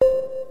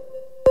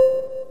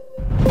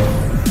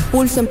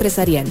Pulso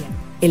Empresarial.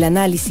 El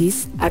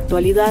análisis,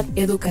 actualidad,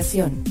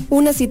 educación.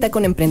 Una cita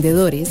con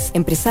emprendedores,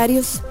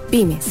 empresarios,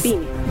 pymes.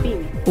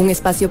 Un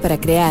espacio para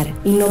crear,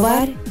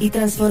 innovar y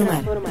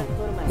transformar.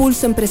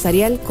 Pulso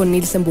Empresarial con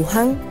Nilsen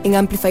Buján en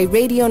Amplify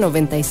Radio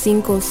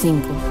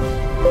 95.5.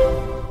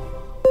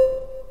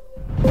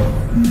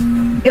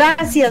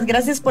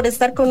 Gracias por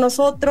estar con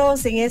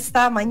nosotros en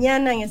esta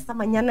mañana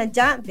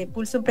ya de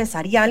Pulso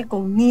Empresarial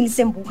con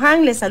Nilsen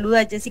Buján. Les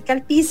saluda Jessica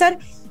Alpizar.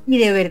 Y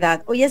de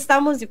verdad, hoy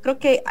estamos, yo creo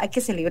que hay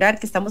que celebrar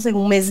que estamos en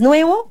un mes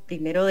nuevo,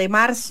 1 de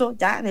marzo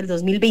ya del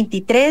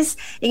 2023,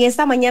 en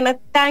esta mañana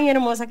tan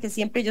hermosa que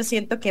siempre yo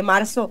siento que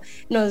marzo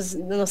nos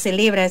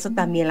celebra eso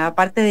también, la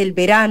parte del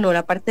verano,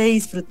 la parte de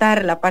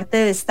disfrutar, la parte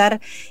de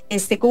estar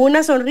con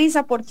una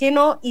sonrisa, ¿por qué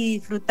no? Y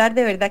disfrutar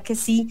de verdad que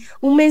sí,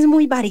 un mes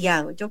muy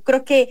variado. Yo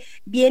creo que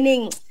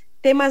vienen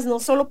temas no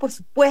solo, por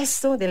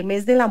supuesto, del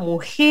mes de la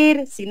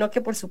mujer, sino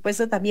que por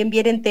supuesto también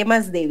vienen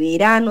temas de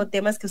verano,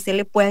 temas que a usted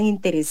le puedan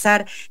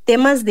interesar,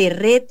 temas de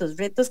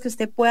retos que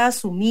usted pueda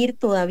asumir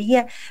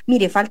todavía.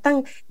 Mire,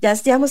 ya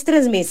llevamos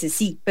 3 meses,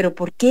 sí, pero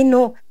 ¿por qué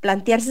no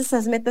plantearse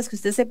esas metas que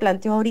usted se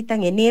planteó ahorita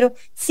en enero?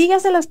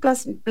 Sígaselas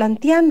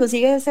planteando,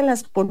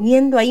 sígaselas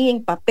poniendo ahí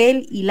en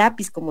papel y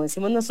lápiz, como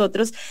decimos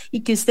nosotros,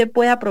 y que usted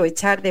pueda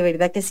aprovechar de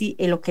verdad que sí,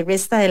 en lo que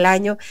resta del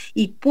año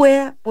y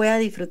pueda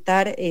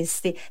disfrutar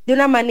de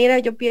una manera,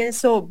 yo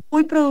pienso,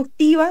 muy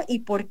productiva, y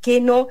por qué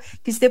no,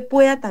 que usted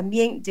pueda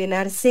también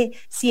llenarse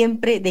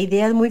siempre de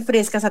ideas muy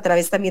frescas a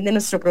través también de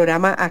nuestro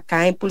programa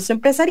acá en Pulso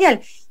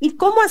Empresarial. ¿Y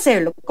cómo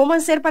hacerlo? ¿Cómo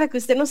hacer para que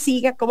usted nos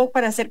siga? ¿Cómo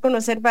para hacer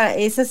conocer para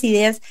esas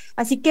ideas?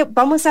 Así que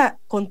vamos a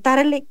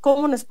contarle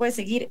cómo nos puede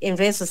seguir en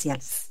redes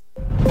sociales.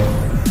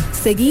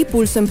 Seguí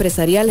Pulso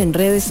Empresarial en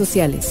redes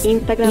sociales.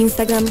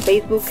 Instagram,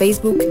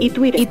 Facebook y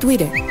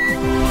Twitter.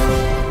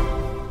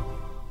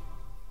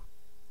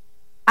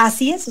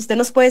 Así es, usted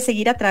nos puede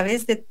seguir a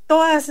través de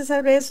todas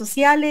esas redes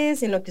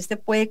sociales, en lo que usted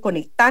puede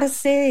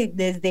conectarse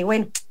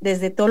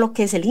desde todo lo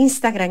que es el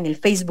Instagram, el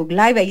Facebook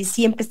Live, ahí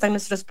siempre están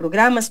nuestros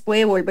programas,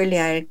 puede volverle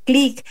a dar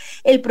clic.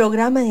 El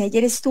programa de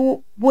ayer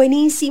estuvo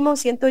buenísimo,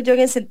 siento yo, en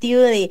el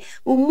sentido de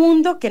un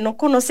mundo que no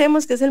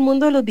conocemos, que es el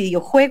mundo de los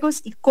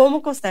videojuegos, y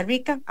cómo Costa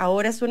Rica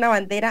ahora es una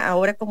bandera,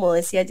 ahora, como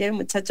decía ayer el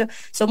muchacho,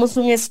 somos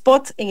un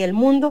spot en el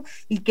mundo,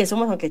 y que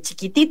somos, aunque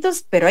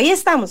chiquititos, pero ahí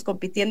estamos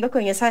compitiendo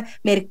con ese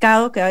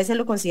mercado que a veces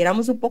lo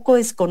consideramos un poco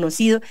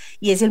desconocido,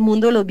 y es el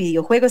mundo de los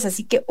videojuegos.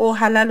 Así que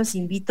ojalá los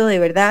invito de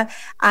verdad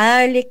a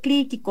darle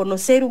clic y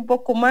conocer un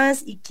poco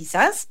más, y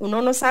quizás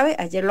uno no sabe,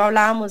 ayer lo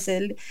hablábamos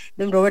de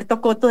don Roberto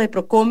Coto de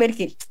Procomer,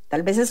 que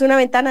tal vez es una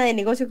ventana de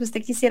negocio que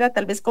usted quisiera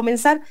tal vez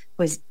comenzar,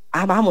 pues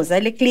vamos,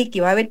 dale clic y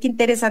va a ver qué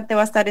interesante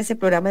va a estar ese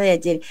programa de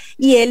ayer,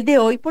 y el de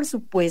hoy por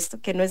supuesto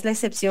que no es la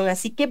excepción.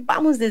 Así que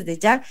vamos desde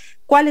ya,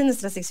 ¿cuál es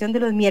nuestra sección de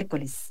los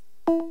miércoles?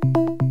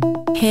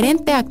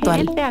 Gerente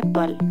actual.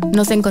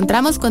 Nos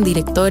encontramos con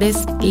directores,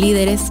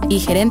 líderes y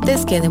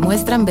gerentes que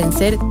demuestran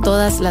vencer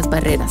todas las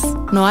barreras.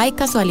 No hay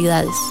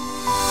casualidades.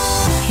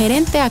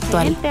 Gerente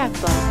actual.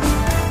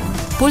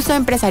 Pulso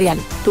Empresarial,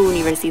 tu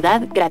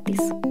universidad gratis.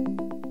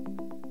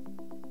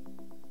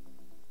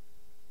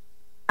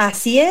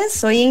 Así es,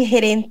 soy un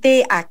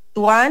gerente actual.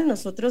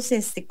 Nosotros,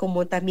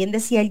 como también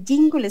decía el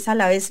jingle, es a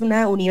la vez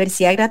una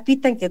universidad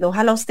gratuita en que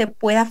ojalá usted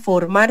pueda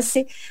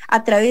formarse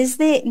a través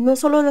de no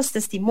solo los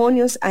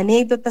testimonios,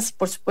 anécdotas y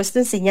por supuesto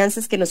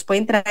enseñanzas que nos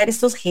pueden traer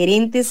estos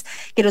gerentes,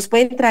 que nos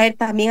pueden traer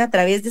también a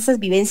través de esas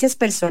vivencias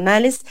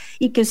personales,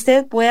 y que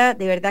usted pueda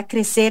de verdad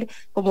crecer.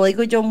 Como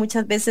digo yo,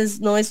 muchas veces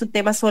no es un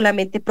tema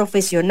solamente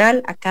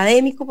profesional,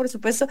 académico por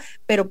supuesto,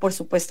 pero por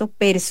supuesto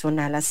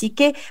personal. Así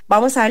que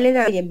vamos a darle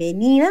la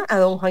bienvenida a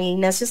don Juan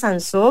Ignacio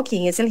Santos,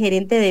 quien es el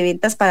gerente de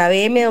ventas para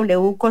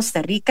BMW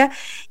Costa Rica,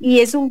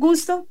 y es un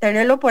gusto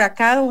tenerlo por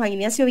acá. Don Juan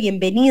Ignacio,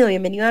 bienvenido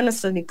a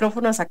nuestros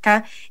micrófonos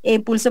acá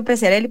en Pulso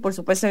Empresarial y por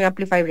supuesto en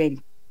Amplify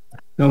Radio.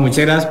 No,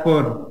 muchas gracias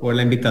por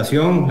la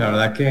invitación, la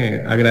verdad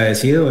que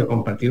agradecido de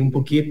compartir un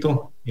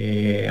poquito,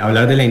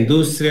 hablar de la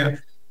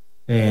industria,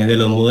 de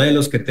los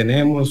modelos que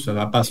tenemos,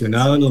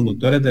 apasionado en los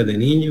motores desde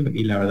niño,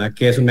 y la verdad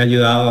que eso me ha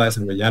ayudado a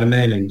desarrollarme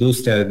de la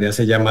industria desde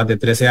hace ya más de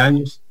 13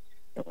 años.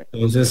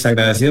 Entonces,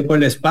 agradecido por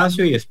el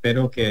espacio y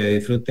espero que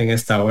disfruten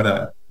esta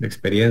hora de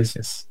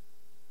experiencias.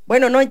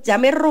 Bueno, no, ya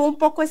me robó un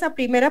poco esa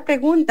primera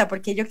pregunta,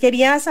 porque yo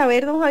quería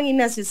saber, don Juan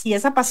Ignacio, si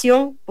esa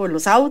pasión por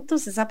los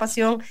autos, esa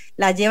pasión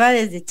la lleva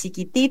desde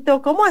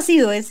chiquitito. ¿Cómo ha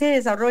sido ese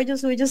desarrollo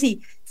suyo?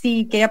 Sí,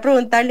 quería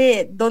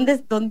preguntarle dónde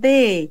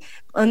usted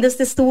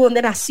estuvo,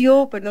 dónde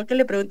nació. Perdón que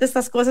le pregunte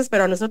estas cosas,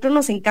 pero a nosotros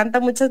nos encanta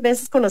muchas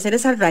veces conocer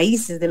esas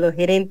raíces de los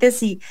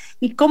gerentes, y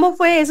cómo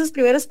fue esos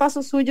primeros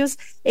pasos suyos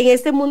en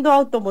este mundo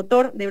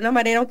automotor de una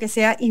manera aunque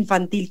sea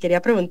infantil.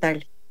 Quería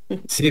preguntarle.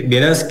 Sí,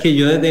 vieras que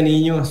yo desde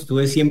niño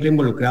estuve siempre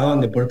involucrado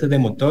en deportes de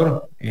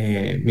motor.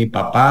 Mi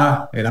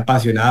papá era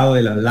apasionado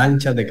de las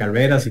lanchas de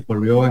carreras y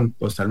corrió en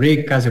Costa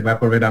Rica, se fue a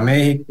correr a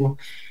México.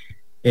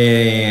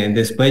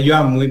 Después yo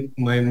a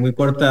muy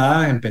corta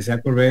edad empecé a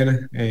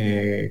correr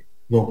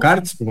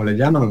go-karts, como le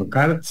llaman,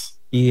 go-karts,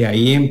 y de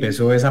ahí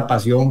empezó esa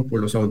pasión por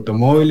los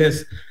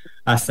automóviles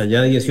hasta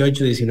ya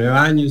 18, 19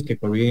 años, que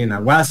corrí en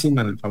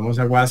Aguasima, en el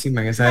famoso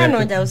Aguasima en esa No,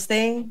 época. ya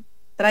usted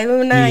trae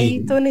una, ahí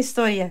Y, toda una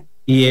historia.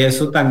 y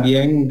eso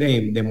también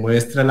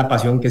demuestra la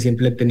pasión que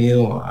siempre he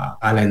tenido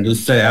a la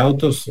industria de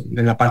autos,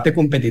 en la parte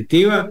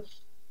competitiva,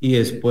 y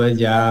después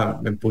ya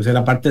me puse a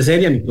la parte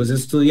seria, me puse a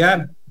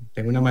estudiar.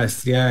 Tengo una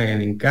maestría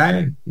en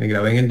INCAE, me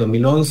gradué en el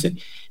 2011,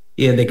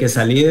 y desde que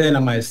salí de la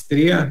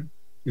maestría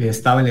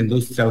estaba en la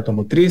industria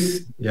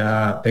automotriz.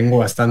 Ya tengo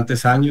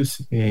bastantes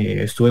años.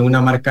 Estuve en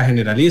una marca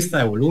generalista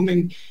de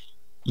volumen,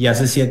 y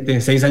hace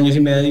 6 años y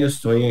medio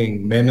estoy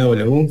en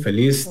BMW,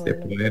 feliz de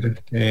Bueno,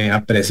 poder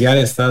apreciar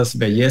estas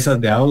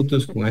bellezas de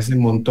autos con ese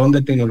montón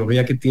de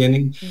tecnología que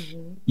tienen.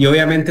 ujú, Y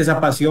obviamente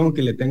esa pasión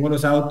que le tengo a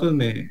los autos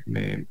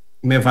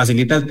me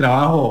facilita el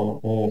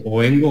trabajo, o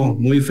vengo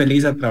muy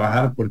feliz a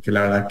trabajar, porque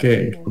la verdad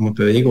que, ujú. como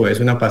te digo,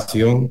 es una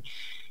pasión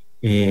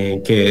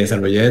que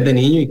desarrollé desde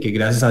niño, y que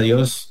gracias a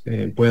Dios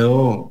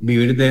puedo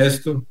vivir de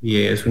esto, y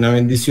es una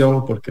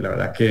bendición, porque la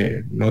verdad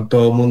que no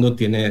todo el mundo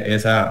tiene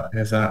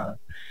esa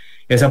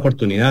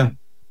oportunidad.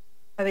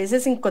 A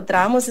veces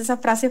encontrábamos esa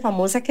frase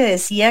famosa que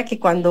decía que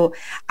cuando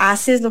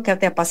haces lo que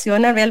te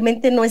apasiona,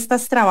 realmente no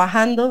estás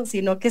trabajando,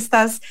 sino que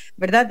estás,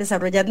 ¿verdad?,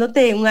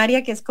 desarrollándote en un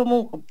área que es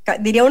como,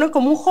 diría uno,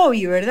 como un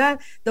hobby, ¿verdad,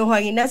 don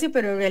Juan Ignacio?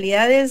 Pero en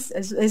realidad es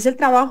el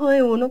trabajo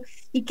de uno.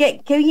 Y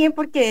qué bien,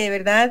 porque de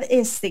verdad,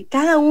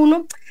 cada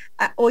uno,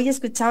 hoy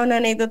escuchaba una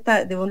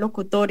anécdota de un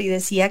locutor y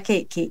decía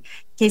que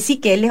sí,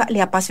 que él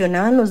le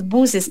apasionaban los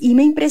buses, y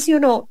me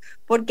impresionó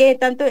porque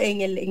tanto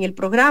en el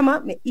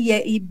programa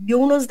y vio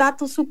unos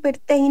datos súper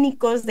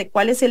técnicos de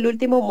cuál es el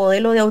último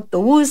modelo de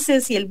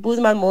autobuses y el bus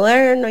más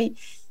moderno, y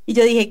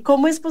yo dije,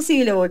 ¿cómo es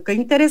posible? Porque qué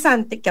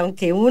interesante que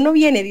aunque uno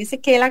viene, dice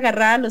que él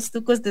agarraba los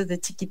tucos desde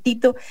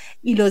chiquitito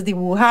y los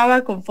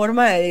dibujaba con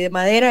forma de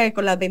madera,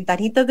 con las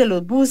ventanitas de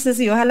los buses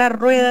y ojalá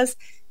ruedas,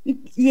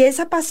 y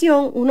esa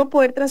pasión, uno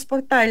poder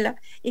transportarla,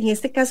 en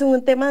este caso en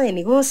un tema de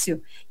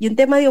negocio y un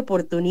tema de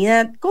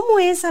oportunidad. ¿Cómo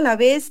es a la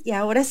vez? Y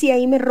ahora sí,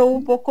 ahí me robo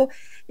un poco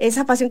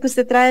esa pasión que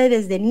usted trae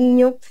desde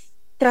niño,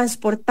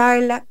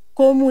 transportarla,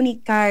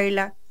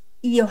 comunicarla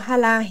y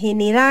ojalá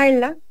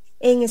generarla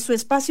en su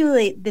espacio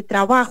de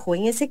trabajo,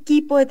 en ese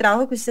equipo de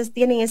trabajo que usted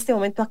tiene en este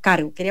momento a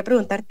cargo. Quería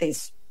preguntarte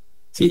eso.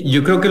 Sí,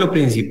 yo creo que lo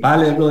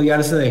principal es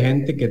rodearse de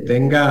gente que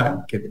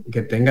tenga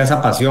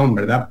esa pasión,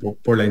 ¿verdad?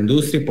 Por la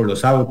industria y por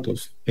los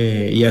autos.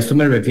 Y a esto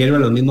me refiero a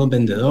los mismos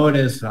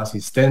vendedores,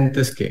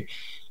 asistentes,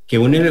 que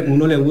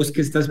uno le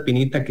busque esta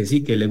espinita, que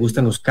sí, que le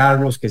gustan los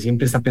carros, que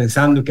siempre está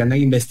pensando, que andan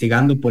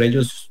investigando por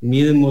ellos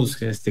mismos,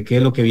 qué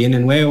es lo que viene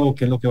nuevo,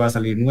 qué es lo que va a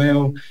salir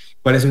nuevo,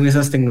 cuáles son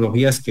esas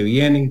tecnologías que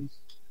vienen.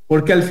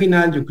 Porque al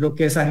final yo creo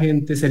que a esa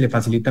gente se le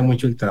facilita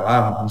mucho el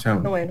trabajo. O sea,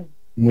 Bueno,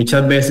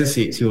 muchas veces,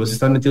 si vos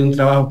estás metido en un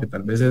trabajo que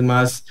tal vez es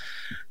más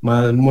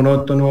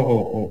monótono,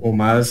 o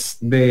más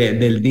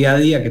del día a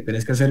día, que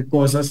tenés que hacer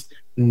cosas,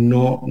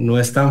 no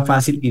es tan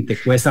fácil, y te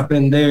cuesta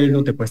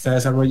aprenderlo, te cuesta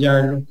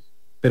desarrollarlo.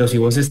 Pero si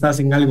vos estás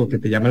en algo que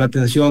te llama la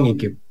atención, y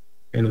que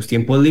en los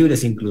tiempos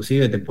libres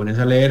inclusive te pones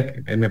a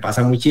leer, me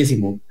pasa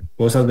muchísimo,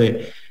 cosas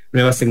de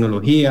nuevas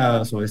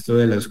tecnologías, o esto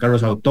de los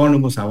carros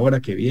autónomos ahora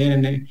que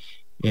viene,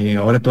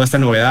 ahora toda esta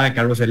novedad de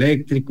carros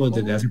eléctricos,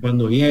 desde hace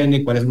cuándo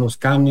viene, cuáles son los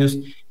cambios.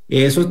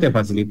 Eso te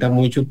facilita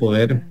mucho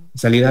poder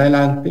salir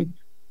adelante,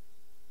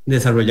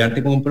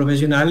 desarrollarte como un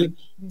profesional,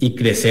 y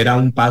crecer a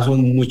un paso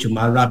mucho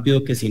más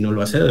rápido que si no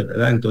lo haces,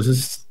 ¿verdad?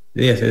 Entonces,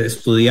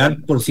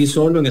 estudiar por sí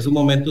solo en esos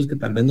momentos que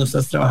tal vez no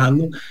estás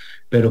trabajando,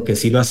 pero que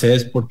sí lo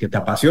haces porque te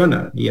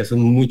apasiona, y eso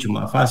es mucho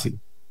más fácil.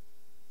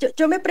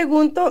 yo me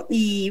pregunto,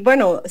 y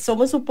bueno,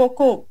 somos un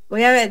poco,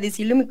 voy a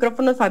decirle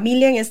micrófono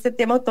familia en este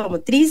tema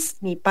automotriz.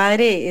 Mi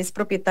padre es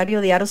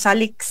propietario de Aros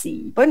Alex,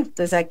 y bueno,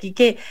 entonces aquí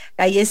que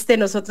ahí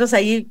nosotros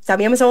ahí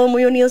también somos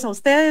muy unidos a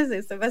ustedes.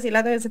 Estoy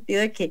vacilando en el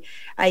sentido de que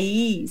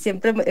ahí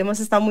siempre hemos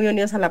estado muy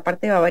unidos a la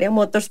parte de Bavaria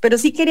Motors, pero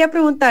sí quería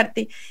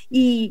preguntarte,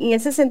 y en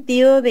ese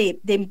sentido de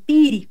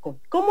empírico,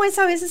 ¿cómo es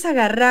a veces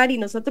agarrar? Y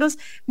nosotros,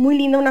 muy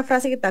linda una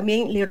frase que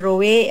también le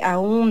robé a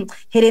un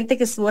gerente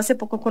que estuvo hace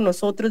poco con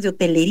nosotros de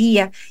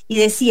hotelería, y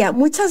decía,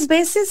 muchas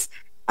veces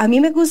a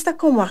mí me gusta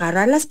como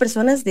agarrar las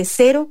personas de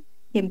cero,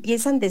 que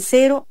empiezan de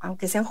cero,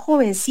 aunque sean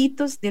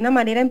jovencitos, de una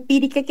manera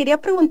empírica.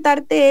 Quería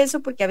preguntarte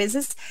eso, porque a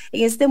veces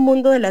en este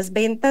mundo de las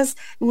ventas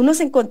uno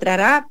se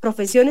encontrará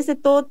profesiones de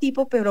todo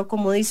tipo, pero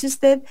como dice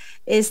usted,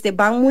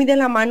 van muy de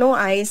la mano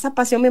a esa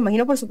pasión, me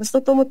imagino, por supuesto,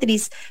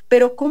 automotriz.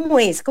 Pero ¿cómo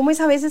es? ¿Cómo es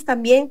a veces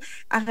también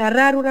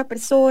agarrar una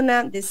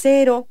persona de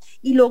cero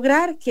y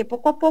lograr que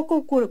poco a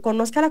poco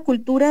conozca la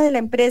cultura de la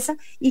empresa,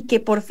 y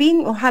que por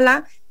fin,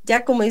 ojalá,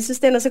 ya como dice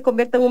usted, no se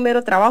convierta en un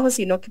mero trabajo,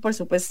 sino que por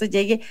supuesto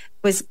llegue,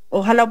 pues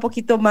ojalá un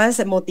poquito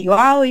más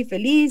motivado y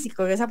feliz, y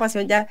con esa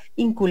pasión ya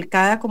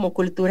inculcada como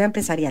cultura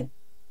empresarial?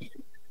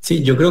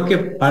 Sí, yo creo que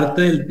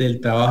parte del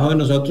trabajo de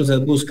nosotros es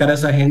buscar a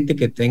esa gente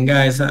que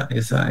tenga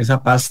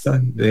esa pasta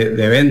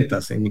de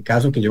ventas. En mi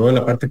caso, que yo veo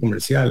la parte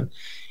comercial,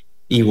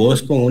 y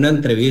vos con una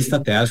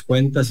entrevista te das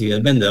cuenta si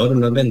es vendedor o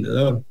no es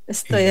vendedor,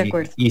 Estoy de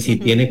acuerdo. y si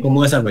tiene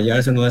cómo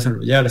desarrollarse o no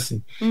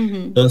desarrollarse. Ujú,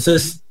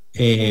 Entonces,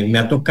 me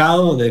ha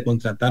tocado de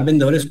contratar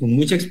vendedores con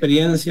mucha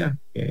experiencia,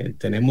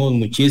 tenemos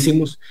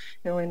muchísimos,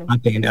 Bueno.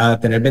 a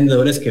tener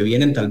vendedores que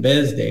vienen tal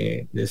vez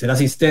de ser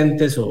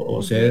asistentes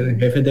o ser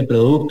jefes de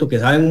producto, que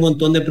saben un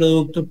montón de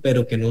productos,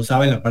 pero que no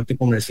saben la parte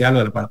comercial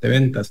o la parte de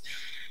ventas.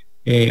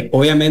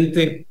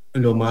 Obviamente,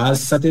 lo más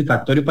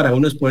satisfactorio para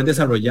uno es poder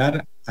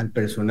desarrollar al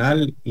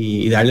personal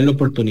y darle la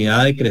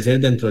oportunidad de crecer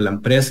dentro de la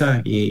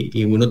empresa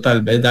y uno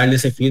tal vez darle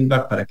ese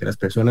feedback para que las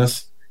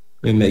personas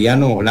en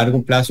mediano o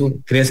largo plazo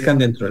crezcan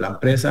dentro de la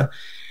empresa,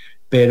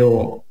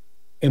 pero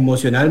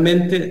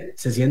emocionalmente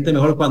se siente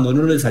mejor cuando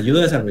uno les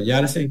ayuda a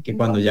desarrollarse que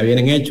cuando ya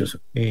vienen hechos.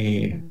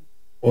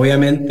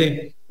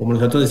 Obviamente, como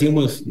nosotros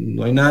decimos,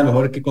 no hay nada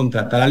mejor que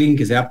contratar a alguien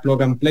que sea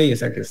plug and play, o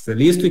sea, que esté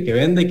listo y que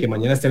venda y que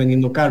mañana esté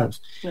vendiendo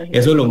carros.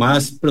 Eso es lo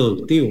más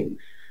productivo.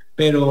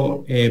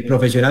 Pero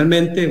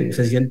profesionalmente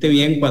se siente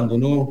bien cuando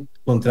uno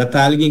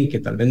contrata a alguien que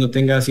tal vez no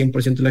tenga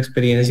 100% la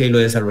experiencia y lo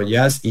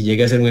desarrollas y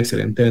llegue a ser un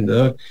excelente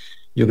vendedor.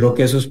 Yo creo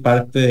que eso es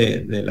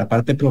parte de la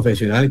parte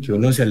profesional que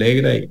uno se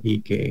alegra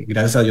y que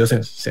gracias a Dios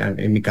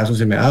en mi caso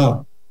se me ha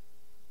dado.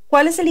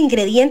 ¿Cuál es el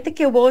ingrediente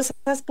que vos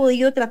has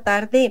podido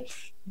tratar de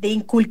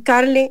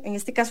inculcarle, en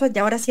este caso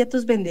ya ahora sí a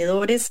tus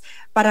vendedores,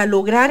 para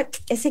lograr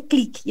ese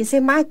clic y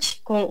ese match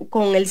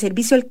con el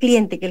servicio al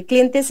cliente? Que el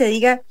cliente se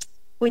diga,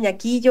 pues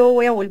aquí yo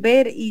voy a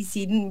volver y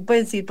si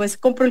pues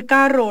compro el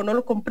carro o no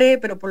lo compré,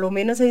 pero por lo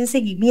menos hay un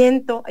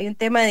seguimiento, hay un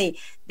tema de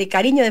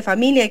cariño, de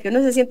familia, que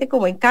uno se siente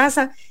como en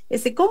casa.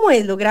 ¿Cómo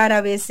es lograr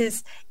a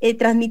veces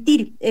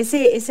transmitir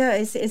ese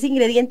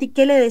ingrediente y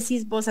qué le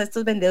decís vos a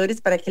estos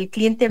vendedores para que el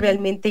cliente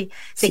realmente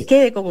se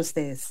quede con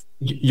ustedes?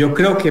 Yo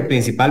creo que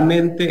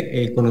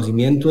principalmente el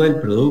conocimiento del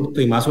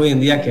producto y más hoy en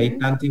día que hay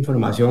tanta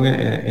información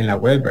en la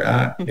web,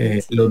 ¿verdad?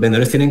 Los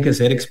vendedores tienen que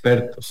ser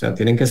expertos, o sea,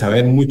 tienen que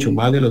saber mucho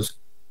más de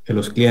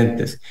los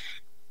clientes.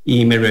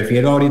 Y me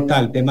refiero ahorita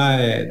al tema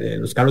de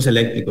los carros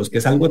eléctricos, que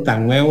es algo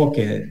tan nuevo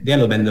que a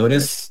los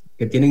vendedores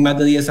que tienen más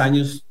de 10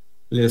 años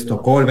les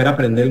tocó volver a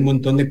aprender un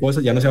montón de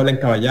cosas. Ya no se habla en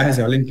caballaje,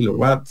 se habla en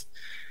kilowatts.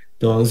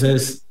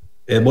 Entonces,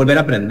 es volver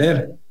a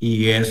aprender.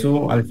 Y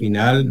eso al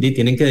final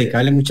tienen que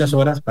dedicarle muchas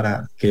horas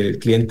para que el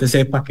cliente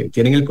sepa que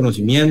tienen el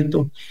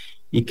conocimiento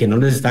y que no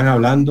les están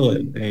hablando,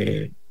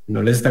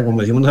 no les están,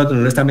 como decimos nosotros,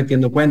 no les están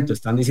metiendo cuentos,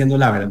 están diciendo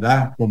la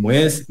verdad como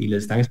es y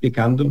les están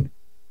explicando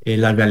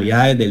las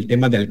realidades del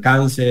tema de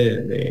alcance,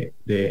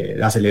 de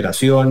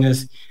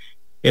aceleraciones,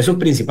 eso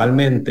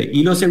principalmente.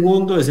 Y lo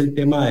segundo es el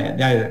tema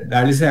de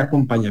darle ese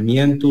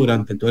acompañamiento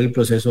durante todo el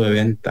proceso de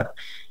venta.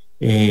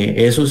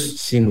 Eso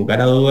sin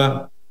lugar a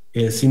duda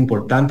es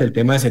importante. El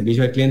tema de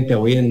servicio al cliente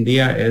hoy en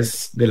día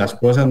es de las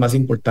cosas más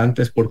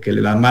importantes porque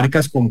las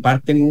marcas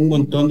comparten un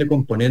montón de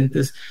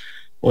componentes.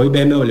 Hoy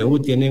BMW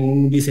tiene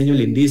un diseño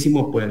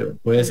lindísimo, pero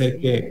puede ser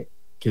que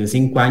en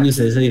 5 años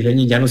ese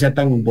diseño ya no sea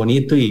tan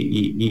bonito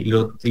y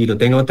lo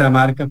tenga otra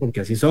marca, porque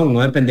así son, no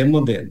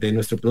dependemos de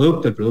nuestro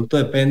producto, el producto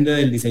depende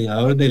del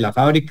diseñador de la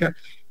fábrica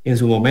en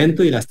su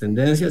momento y las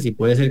tendencias, y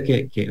puede ser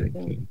que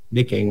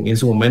en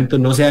su momento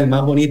no sea el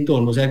más bonito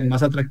o no sea el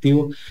más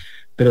atractivo,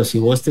 pero si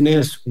vos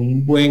tenés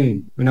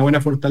una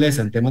buena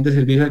fortaleza en temas de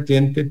servicio al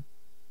cliente,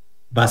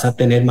 vas a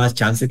tener más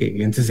chance que el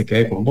cliente se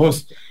quede con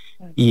vos.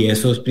 Y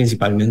eso es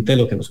principalmente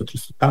lo que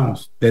nosotros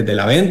tratamos, desde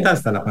la venta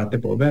hasta la parte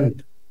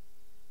postventa.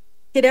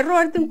 Quería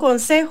robarte un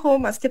consejo,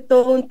 más que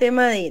todo un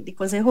tema de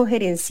consejo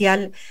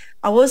gerencial.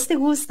 ¿A vos te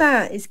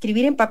gusta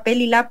escribir en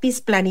papel y lápiz,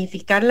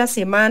 planificar la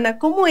semana?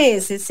 ¿Cómo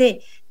es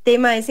ese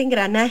tema, ese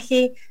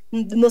engranaje,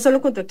 no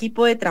solo con tu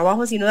equipo de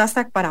trabajo, sino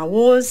hasta para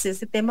vos,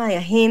 ese tema de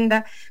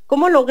agenda?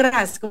 ¿Cómo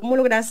logras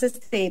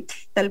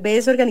tal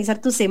vez organizar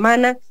tu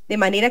semana de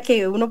manera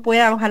que uno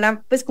pueda,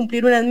 ojalá, pues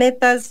cumplir unas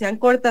metas, sean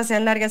cortas,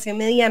 sean largas, sean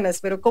medianas,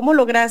 pero cómo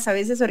logras a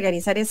veces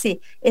organizar ese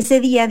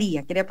día a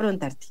día? Quería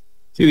preguntarte.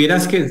 Si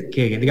vieras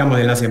que, digamos,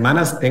 en las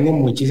semanas tengo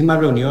muchísimas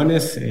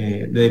reuniones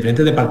de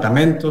diferentes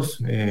departamentos,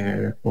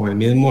 con el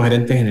mismo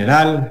gerente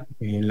general,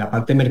 en la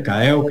parte de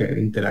mercadeo, que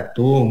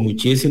interactúo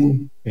muchísimo,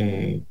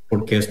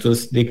 porque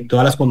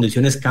todas las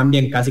condiciones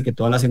cambian casi que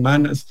todas las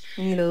semanas,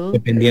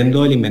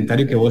 dependiendo del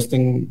inventario que vos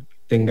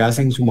tengas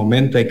en su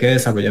momento. Hay que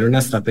desarrollar una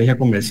estrategia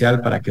comercial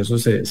para que eso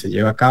se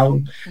lleve a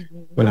cabo,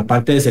 con la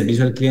parte de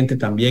servicio al cliente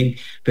también,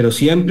 pero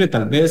siempre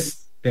tal vez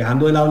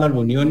dejando de lado las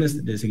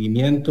reuniones de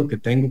seguimiento que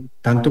tengo,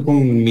 tanto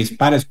con mis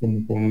pares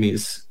como con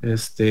mis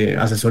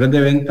asesores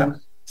de venta,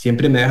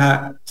 siempre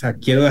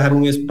quiero dejar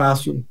un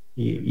espacio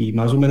y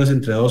más o menos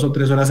entre 2 o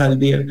 3 horas al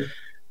día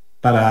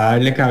para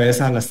darle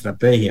cabeza a la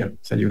estrategia. O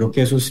sea, yo creo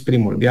que eso es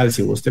primordial.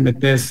 Si vos te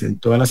metes en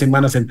todas las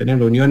semanas en tener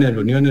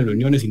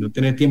reuniones y no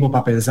tener tiempo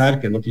para pensar,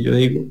 que es lo que yo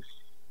digo,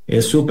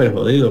 es súper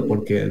jodido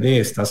porque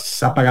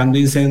estás apagando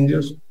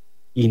incendios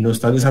y no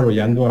estás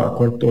desarrollando a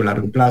corto o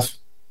largo plazo.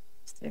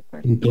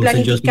 Entonces, y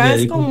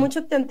planificás con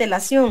mucha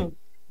antelación.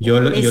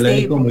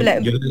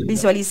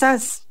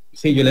 Visualizás.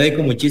 Sí, yo le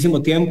dedico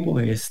muchísimo tiempo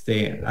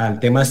al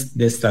tema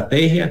de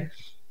estrategia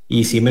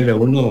y sí me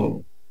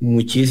reúno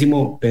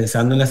muchísimo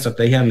pensando en la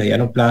estrategia a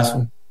mediano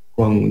plazo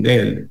con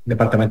el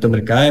departamento de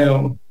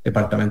mercadeo,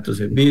 departamento de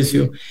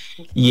servicio,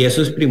 y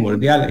eso es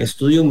primordial.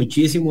 Estudio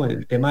muchísimo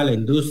el tema de la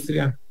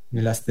industria,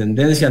 las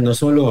tendencias, no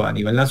solo a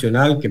nivel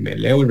nacional, que me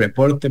leo el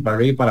reporte para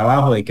arriba y para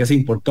abajo de qué se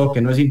importó,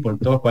 qué no se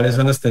importó, cuáles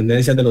son las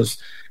tendencias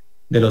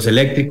de los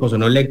eléctricos o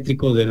no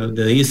eléctricos,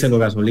 de diésel o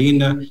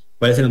gasolina,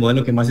 cuál es el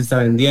modelo que más se está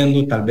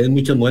vendiendo, tal vez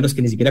muchos modelos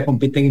que ni siquiera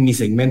compiten en mi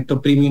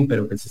segmento premium,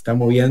 pero que se está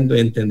moviendo,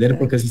 entender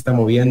por qué se está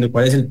moviendo,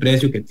 cuál es el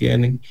precio que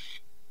tienen.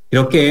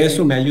 Creo que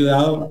eso me ha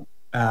ayudado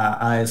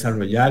a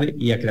desarrollar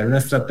y a crear una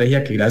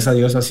estrategia que gracias a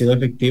Dios ha sido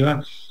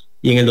efectiva.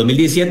 Y en el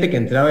 2017 que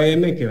entré a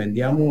BM, que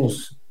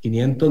vendíamos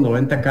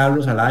 590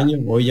 carros al año,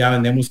 hoy ya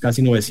vendemos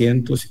casi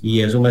 900 y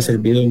eso me ha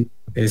servido,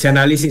 ese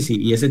análisis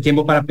y ese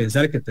tiempo para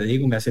pensar que te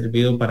digo, me ha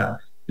servido para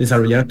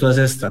desarrollar todas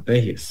esas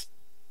estrategias.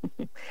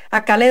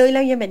 Acá le doy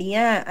la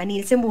bienvenida a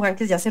Nielsen Buján,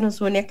 que ya se nos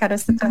une acá a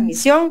esta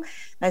transmisión.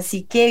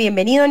 Así que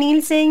bienvenido,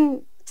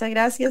 Nielsen. Muchas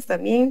gracias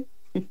también.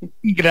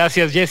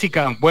 Gracias,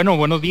 Jessica. Bueno,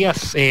 buenos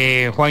días.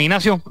 Juan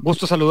Ignacio,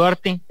 gusto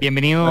saludarte.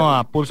 Bienvenido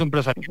a Pulso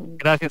Empresarial.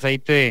 Gracias, ahí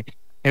te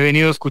he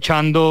venido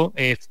escuchando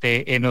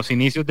en los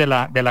inicios de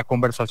la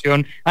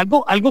conversación.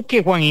 Algo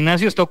que, Juan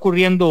Ignacio, está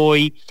ocurriendo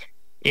hoy.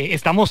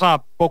 Estamos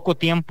a poco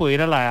tiempo de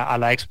ir a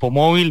la Expo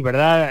Móvil,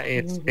 ¿verdad?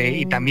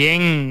 Y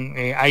también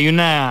hay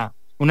una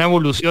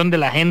evolución de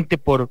la gente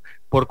por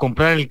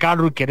comprar el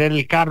carro y querer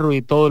el carro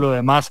y todo lo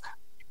demás.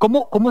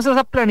 ¿Cómo es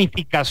esa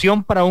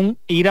planificación para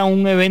ir a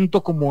un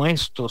evento como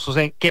estos? O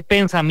sea, ¿qué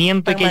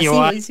pensamiento hay que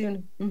llevar?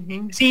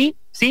 Sí,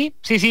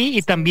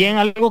 y también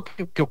algo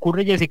que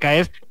ocurre, Jessica,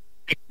 es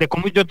de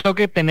cómo yo tengo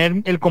que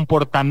tener el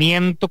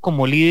comportamiento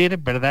como líder,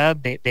 ¿verdad?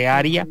 De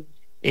área.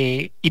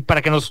 Y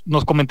para que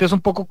nos comentes un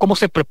poco cómo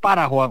se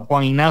prepara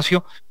Juan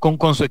Ignacio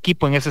con su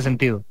equipo en ese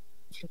sentido.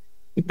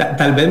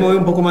 Tal vez me voy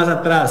un poco más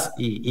atrás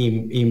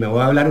y me voy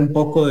a hablar un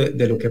poco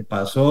de lo que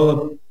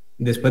pasó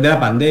después de la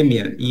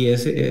pandemia, y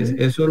eso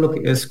es lo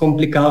que es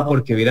complicado,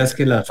 porque verás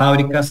que las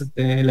fábricas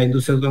de la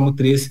industria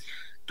automotriz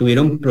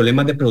tuvieron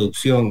problemas de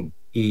producción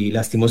y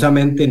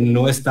lastimosamente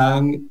no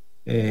estaban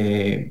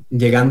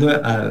llegando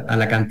a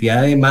la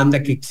cantidad de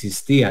demanda que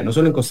existía, no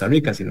solo en Costa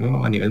Rica,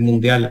 sino a nivel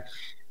mundial.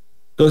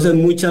 Entonces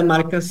muchas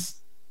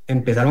marcas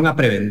empezaron a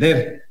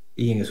prevender,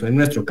 y eso es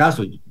nuestro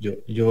caso.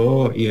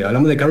 Y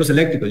hablamos de carros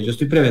eléctricos, yo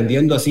estoy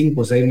prevendiendo a 5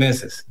 o 6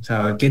 meses. O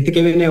sea, el cliente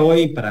que viene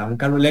hoy para un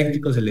carro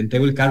eléctrico, se le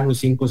entrego el carro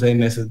 5 o 6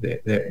 meses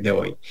de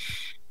hoy.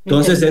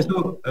 Entonces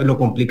eso lo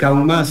complica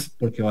aún más,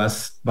 porque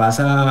vas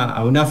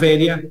a una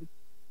feria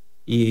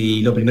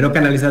y lo primero que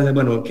analizas es,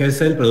 bueno, ¿qué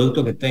es el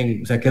producto que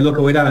tengo? O sea, ¿qué es lo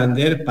que voy a ir a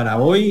vender para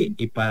hoy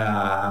y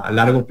para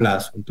largo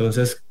plazo?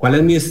 Entonces, ¿cuál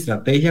es mi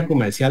estrategia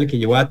comercial que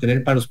yo voy a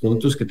tener para los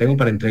productos que tengo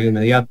para entrega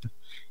inmediata?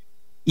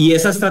 Y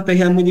esa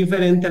estrategia es muy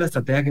diferente a la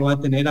estrategia que voy a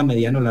tener a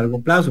mediano o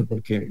largo plazo,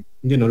 porque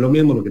no es lo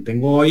mismo lo que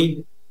tengo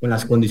hoy con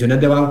las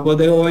condiciones de banco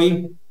de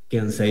hoy que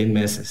en 6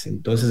 meses.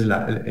 Entonces,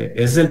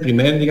 ese es el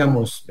primer,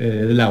 digamos,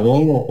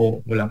 eslabón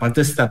o la parte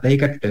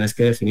estratégica que tenés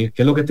que definir.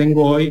 ¿Qué es lo que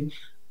tengo hoy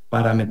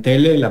para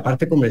meterle la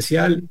parte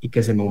comercial y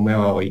que se me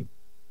mueva hoy?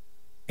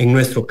 En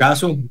nuestro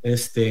caso,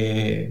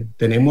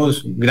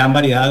 tenemos gran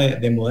variedad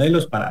de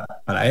modelos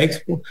para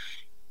Expo.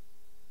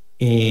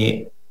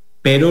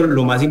 Pero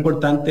lo más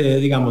importante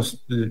es,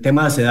 digamos, el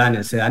tema de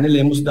sedanes. Sedanes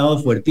le hemos dado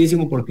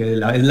fuertísimo porque es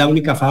la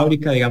única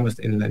fábrica, digamos,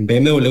 en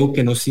BMW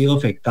que no ha sido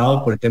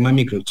afectado por el tema de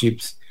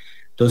microchips.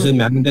 Entonces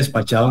me han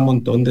despachado un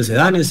montón de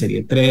sedanes,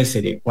 serie 3,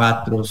 serie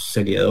 4,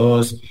 serie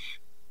 2.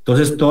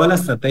 Entonces toda la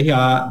estrategia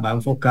va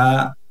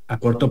enfocada a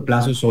corto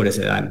plazo sobre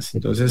sedanes.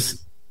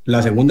 Entonces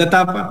la segunda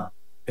etapa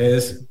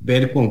es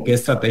ver con qué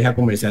estrategia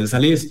comercial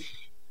salís.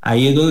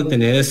 Ahí es donde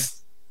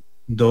tenés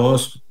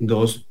dos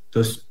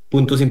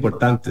puntos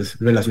importantes: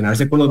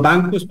 relacionarse con los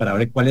bancos para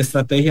ver cuál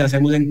estrategia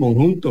hacemos en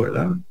conjunto,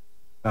 ¿verdad?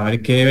 A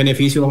ver qué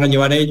beneficio van a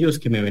llevar ellos,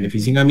 que me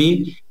beneficien a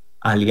mí,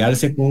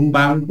 aliarse con un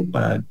banco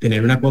para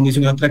tener una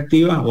condición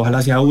atractiva,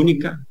 ojalá sea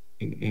única,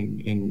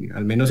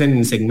 al menos en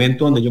el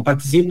segmento donde yo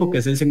participo, que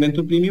es el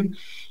segmento premium,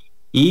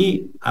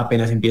 y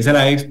apenas empieza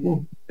la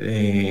Expo,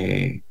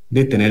 de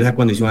tener esa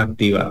condición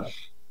activa.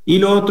 Y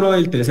lo otro,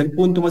 el tercer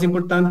punto más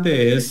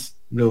importante, es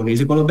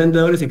reunirse con los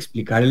vendedores,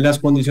 explicarles las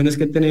condiciones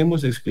que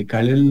tenemos,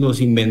 explicarles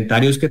los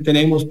inventarios que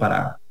tenemos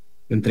para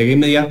entrega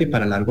inmediata y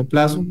para largo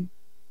plazo.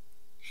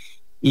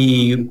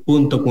 Y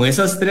junto con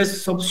esas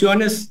 3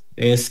 opciones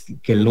es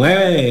que el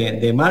 9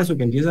 de marzo,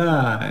 que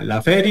empieza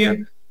la feria,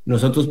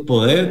 nosotros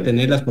poder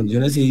tener las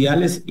condiciones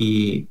ideales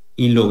y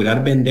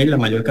lograr vender la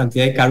mayor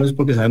cantidad de carros,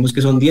 porque sabemos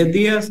que son 10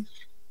 días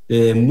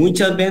de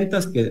muchas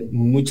ventas que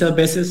muchas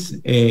veces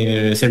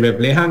se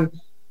reflejan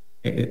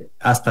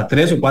hasta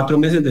 3 o 4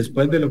 meses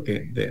después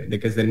de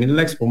que se termine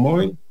la Expo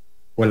Móvil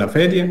o la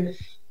feria.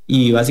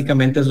 Y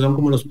básicamente esos son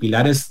como los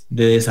pilares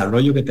de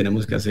desarrollo que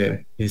tenemos que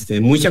hacer.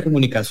 Mucha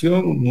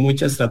comunicación,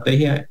 mucha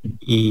estrategia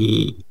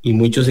y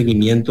mucho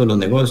seguimiento de los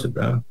negocios,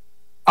 ¿verdad?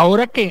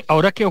 Ahora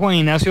que Juan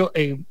Ignacio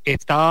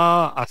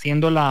estaba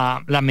haciendo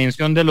la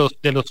mención de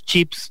los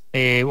chips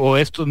o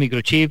estos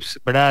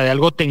microchips, ¿verdad? De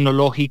algo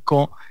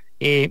tecnológico.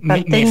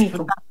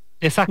 Técnico.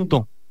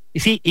 Exacto.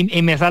 Sí,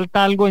 y me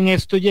salta algo en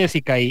esto,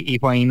 Jessica y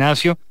Juan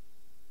Ignacio,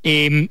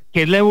 que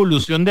es la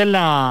evolución de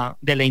la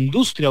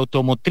industria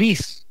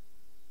automotriz.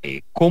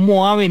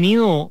 Cómo ha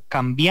venido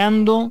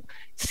cambiando,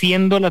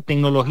 siendo la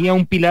tecnología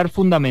un pilar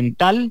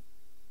fundamental,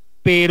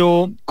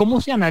 pero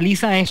 ¿cómo se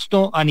analiza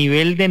esto a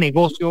nivel de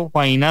negocio,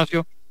 Juan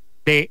Ignacio,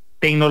 de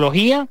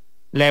tecnología,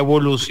 la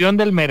evolución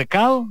del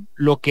mercado,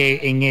 lo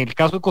que en el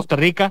caso de Costa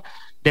Rica,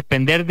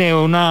 depender de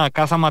una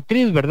casa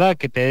matriz, ¿verdad?,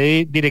 que te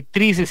dé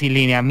directrices y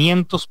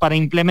lineamientos para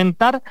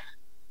implementar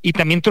y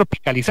también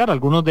tropicalizar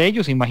algunos de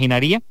ellos,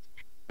 imaginaría,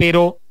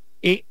 pero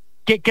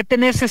 ¿qué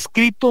tenés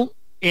escrito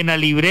en la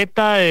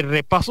libreta de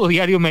repaso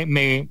diario?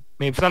 Me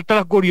salta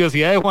la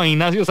curiosidad de Juan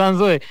Ignacio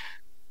Santos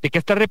de qué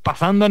está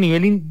repasando a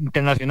nivel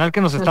internacional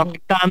que nos está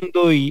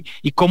afectando y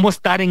cómo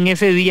estar en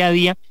ese día a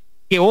día,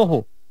 que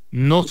ojo,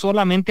 no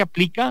solamente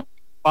aplica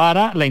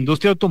para la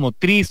industria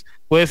automotriz,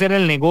 puede ser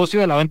el negocio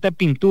de la venta de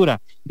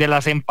pintura, de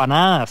las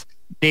empanadas,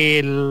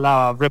 de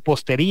la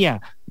repostería,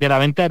 de la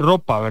venta de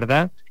ropa,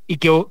 ¿verdad? Y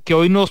que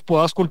hoy nos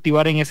puedas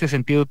cultivar en ese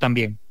sentido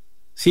también.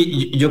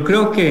 Sí, yo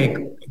creo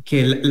que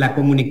la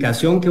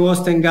comunicación que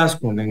vos tengas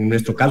con, en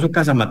nuestro caso,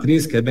 Casa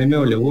Matriz, que es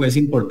BMW, es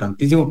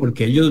importantísimo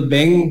porque ellos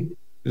ven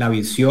la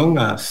visión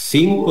a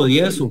 5,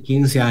 10 o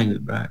 15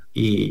 años, ¿verdad?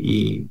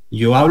 Y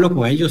yo hablo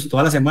con ellos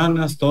todas las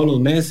semanas, todos los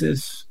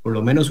meses, por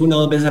lo menos 1 o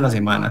 2 veces a la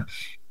semana,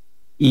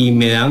 y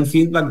me dan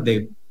feedback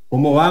de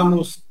cómo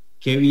vamos,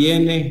 qué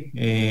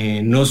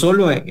viene, no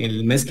solo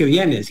el mes que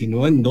viene,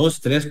 sino en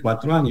 2, 3,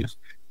 4 años.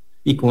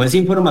 Y con esa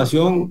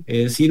información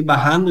es ir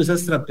bajando esa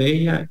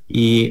estrategia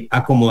y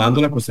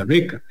acomodándola a Costa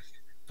Rica.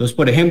 Entonces,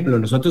 por ejemplo,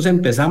 nosotros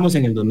empezamos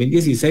en el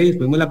 2016,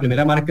 fuimos la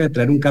primera marca de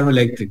traer un carro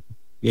eléctrico.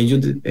 Y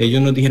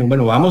ellos nos dijeron,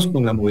 bueno, vamos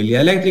con la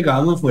movilidad eléctrica,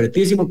 vamos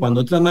fuertísimo,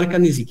 cuando otras marcas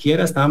ni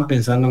siquiera estaban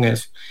pensando en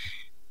eso.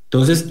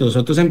 Entonces,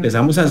 nosotros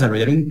empezamos a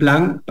desarrollar un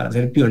plan para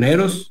ser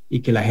pioneros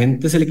y que la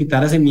gente se le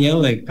quitara ese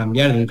miedo de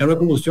cambiar de un carro de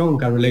combustión a un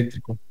carro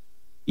eléctrico.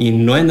 Y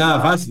no es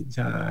nada fácil, o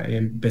sea,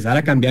 empezar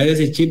a cambiar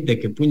ese chip de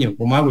que, puña,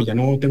 ¿cómo hago? Ya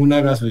no tengo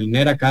una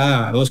gasolinera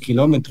cada 2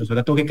 kilómetros,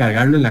 ahora tengo que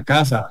cargarlo en la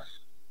casa.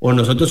 O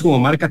nosotros como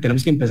marca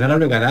tenemos que empezar a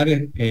regalar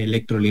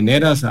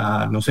electrolineras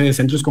a, no sé,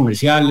 centros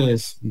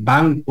comerciales,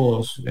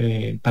 bancos,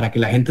 para que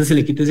la gente se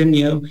le quite ese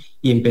miedo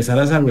y empezar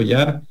a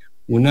desarrollar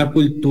una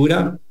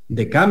cultura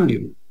de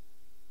cambio.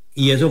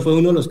 Y eso fue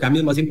uno de los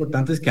cambios más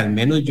importantes que al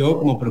menos yo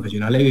como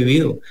profesional he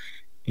vivido.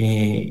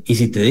 Y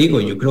si te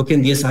digo, yo creo que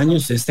en 10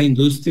 años esta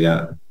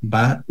industria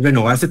va a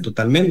renovarse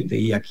totalmente,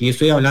 y aquí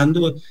estoy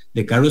hablando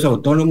de carros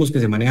autónomos que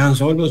se manejan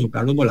solos o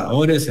carros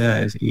voladores,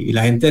 y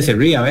la gente se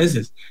ríe a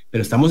veces,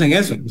 pero estamos en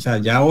eso. O sea,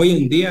 ya hoy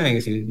en día,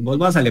 si vos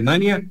vas a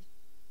Alemania,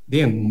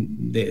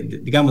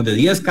 digamos, de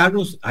 10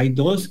 carros, hay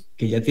 2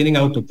 que ya tienen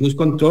Auto Cruise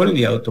Control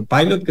y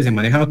Autopilot, que se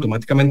manejan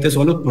automáticamente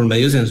solos por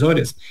medio de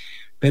sensores,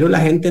 pero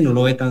la gente no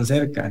lo ve tan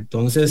cerca.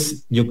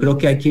 Entonces yo creo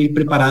que hay que ir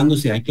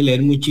preparándose, hay que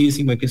leer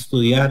muchísimo, hay que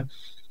estudiar.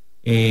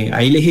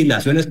 Hay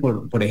legislaciones,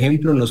 por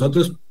ejemplo,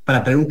 nosotros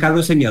para traer un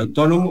carro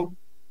semiautónomo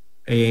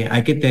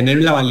hay que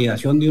tener la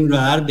validación de un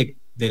radar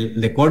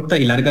de corta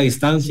y larga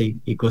distancia,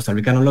 y Costa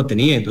Rica no lo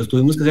tenía. Entonces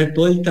tuvimos que hacer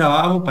todo el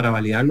trabajo para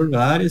validar los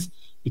radares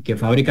y que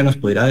fábrica nos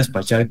pudiera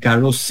despachar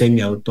carros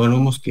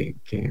semiautónomos que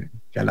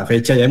a la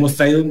fecha ya hemos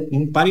traído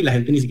un par y la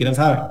gente ni siquiera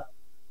sabe.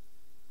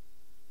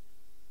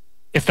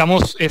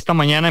 Estamos esta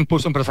mañana en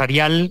Pulso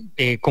Empresarial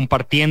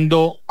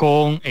compartiendo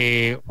con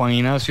Juan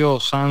Ignacio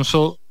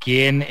Santos,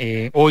 quien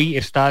hoy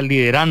está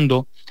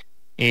liderando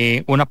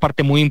una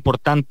parte muy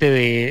importante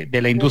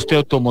de la industria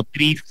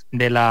automotriz,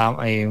 de la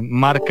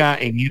marca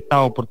en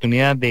esta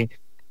oportunidad de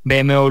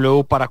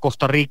BMW para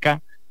Costa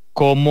Rica,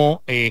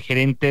 como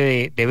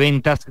gerente de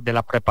ventas, de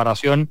la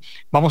preparación.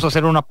 Vamos a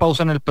hacer una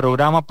pausa en el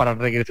programa para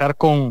regresar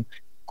con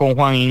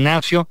Juan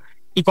Ignacio.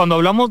 Y cuando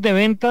hablamos de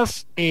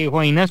ventas,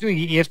 Juan Ignacio,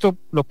 y esto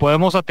lo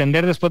podemos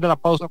atender después de la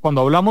pausa, cuando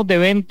hablamos de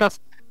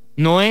ventas,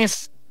 no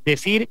es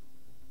decir,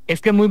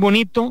 es que es muy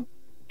bonito,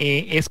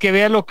 es que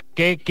vea lo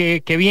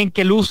que bien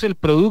que luce el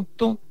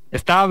producto,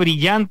 está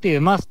brillante y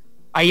demás.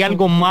 Hay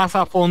algo más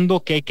a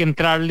fondo que hay que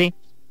entrarle,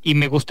 y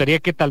me gustaría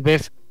que tal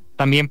vez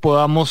también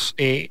podamos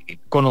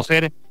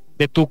conocer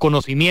de tu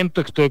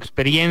conocimiento, tu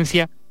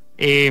experiencia,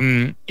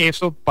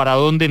 eso para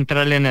dónde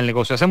entrarle en el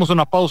negocio. Hacemos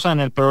una pausa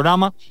en el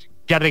programa.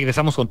 Ya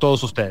regresamos con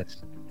todos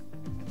ustedes.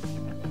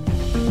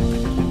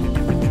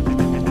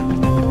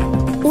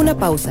 Una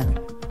pausa.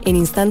 En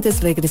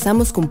instantes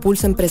regresamos con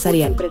Pulso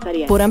Empresarial.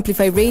 Por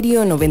Amplify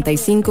Radio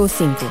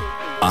 95.5.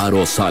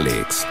 Aros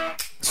Alex.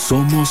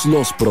 Somos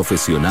los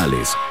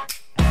profesionales.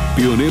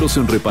 Pioneros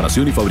en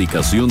reparación y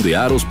fabricación de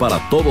aros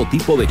para todo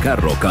tipo de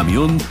carro,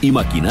 camión y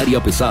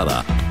maquinaria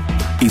pesada.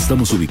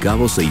 Estamos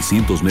ubicados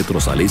 600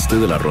 metros al este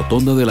de la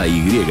rotonda de la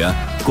Y,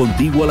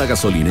 contigua a la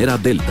gasolinera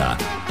Delta.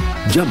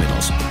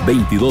 Llámenos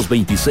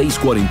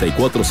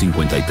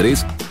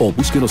 2226-4453 o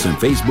búsquenos en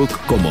Facebook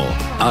como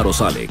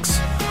Aros Alex,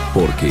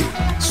 porque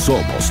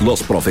somos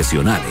los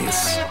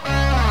profesionales.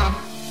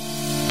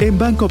 En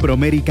Banco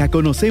Promérica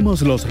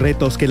conocemos los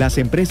retos que las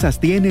empresas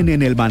tienen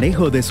en el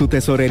manejo de su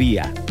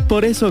tesorería.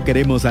 Por eso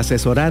queremos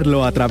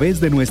asesorarlo a través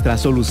de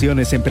nuestras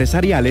soluciones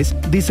empresariales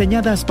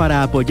diseñadas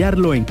para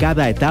apoyarlo en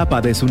cada etapa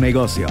de su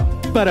negocio.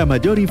 Para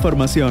mayor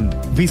información,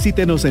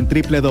 visítenos en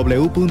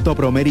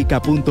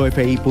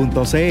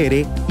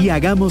www.promerica.fi.cr y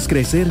hagamos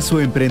crecer su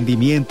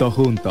emprendimiento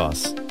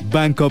juntos.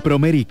 Banco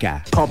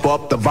Promerica. Pump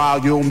up the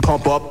volume,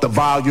 pump up the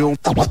volume.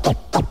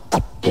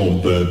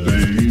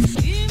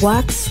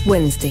 Wax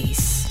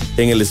Wednesdays.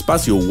 En el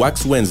espacio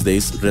Wax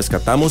Wednesdays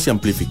rescatamos y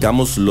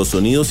amplificamos los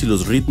sonidos y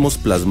los ritmos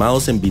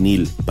plasmados en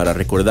vinil para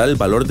recordar el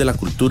valor de la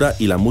cultura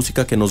y la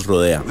música que nos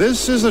rodea.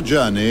 This is a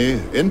journey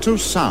into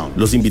sound.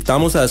 Los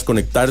invitamos a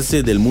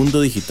desconectarse del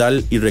mundo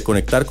digital y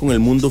reconectar con el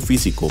mundo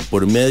físico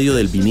por medio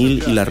del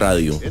vinil y la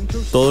radio.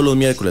 Todos los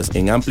miércoles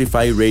en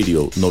Amplify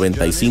Radio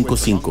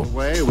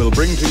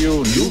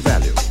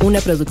 95.5.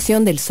 Una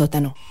producción del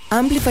Sótano.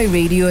 Amplify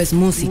Radio es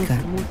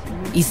música,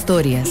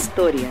 historias,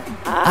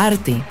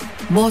 arte,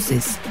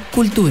 voces,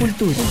 cultura.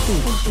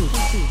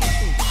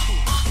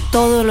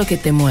 Todo lo que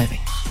te mueve.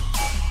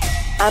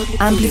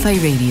 Amplify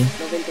Radio.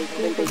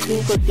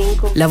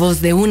 La voz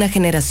de una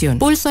generación.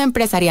 Pulso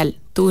Empresarial,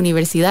 tu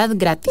universidad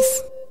gratis.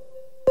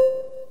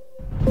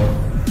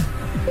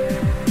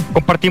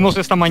 Compartimos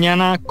esta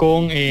mañana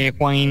con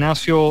Juan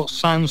Ignacio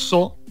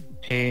Santos,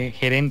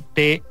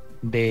 gerente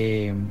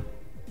de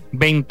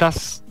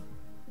ventas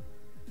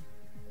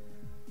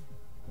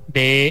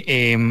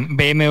de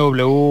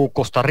BMW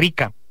Costa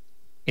Rica.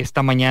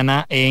 Esta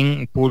mañana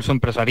en Pulso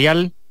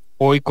Empresarial,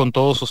 hoy con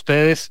todos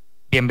ustedes.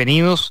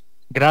 Bienvenidos,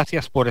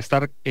 gracias por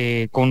estar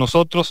con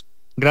nosotros,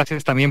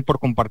 gracias también por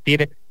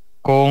compartir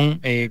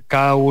con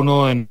cada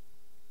uno de...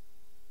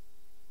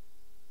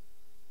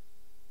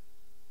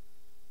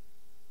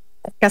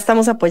 Acá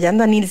estamos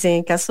apoyando a Nilsen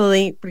en caso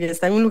de, porque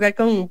está en un lugar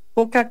con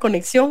poca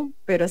conexión,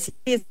 pero sí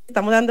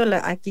estamos dando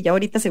aquí ya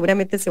ahorita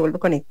seguramente se vuelve a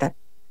conectar.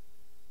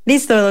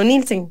 Listo, don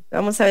Nilsen,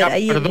 vamos a ver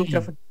ahí el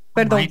micrófono.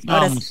 Perdón,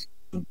 ahora sí.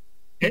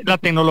 La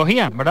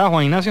tecnología, ¿verdad,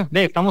 Juan Ignacio?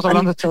 Estamos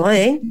hablando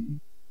de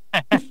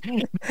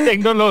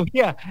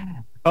tecnología.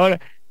 Ahora,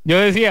 yo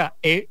decía,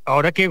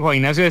 ahora que Juan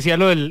Ignacio decía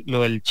lo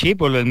del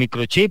chip o lo del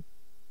microchip,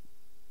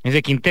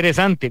 dice que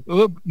interesante.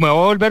 Me voy a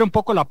volver un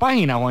poco la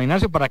página, Juan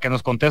Ignacio, para que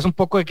nos contes un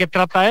poco de qué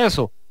trata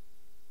eso.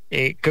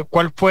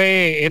 ¿Cuál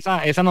fue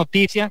esa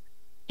noticia?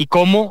 Y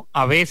cómo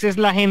a veces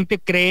la gente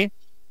cree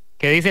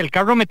que dice, el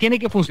carro me tiene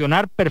que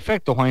funcionar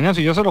perfecto, Juan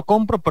Ignacio, yo se lo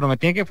compro, pero me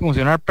tiene que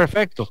funcionar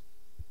perfecto.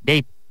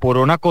 Por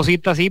una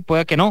cosita así,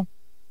 puede que no.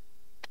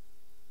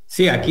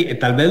 Sí, aquí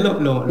tal vez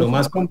lo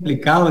más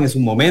complicado en su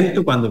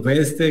momento, cuando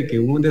fue que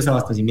hubo un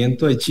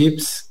desabastecimiento de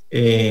chips,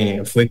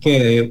 fue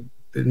que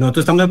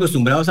nosotros estamos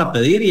acostumbrados a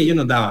pedir y ellos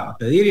nos daban, a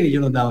pedir y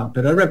ellos nos daban,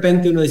 pero de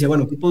repente uno decía,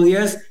 bueno, ocupo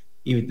 10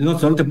 y no,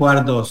 solo te puedo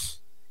dar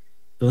 2.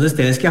 Entonces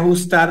tenés que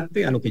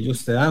ajustarte a lo que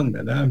ellos te dan,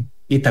 ¿verdad?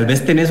 Y tal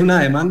vez tenés una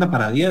demanda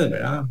para 10,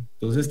 ¿verdad?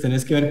 Entonces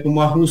tenés que ver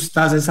cómo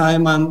ajustas esa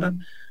demanda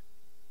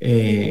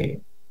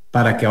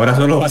para que ahora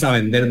solo vas a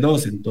vender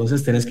 2.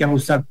 Entonces tenés que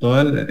ajustar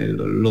todos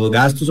los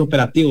gastos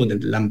operativos de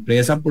la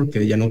empresa,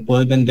 porque ya no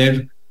puedes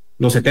vender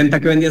los 70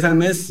 que vendías al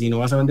mes, sino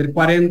vas a vender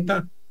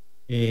 40,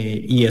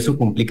 y eso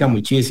complica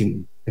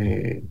muchísimo.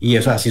 Y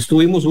eso, así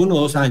estuvimos 1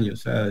 o 2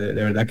 años. O sea, de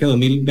verdad que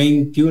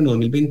 2021,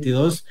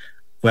 2022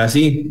 fue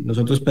así.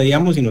 Nosotros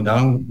pedíamos y nos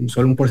daban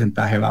solo un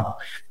porcentaje bajo.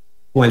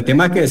 Con el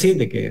tema que decir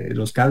de que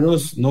los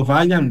carros no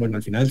fallan, bueno,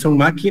 al final son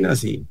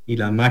máquinas y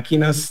las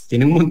máquinas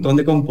tienen un montón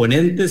de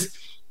componentes.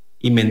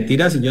 Y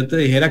mentira si yo te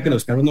dijera que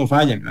los carros no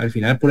fallan. Al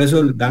final por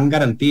eso dan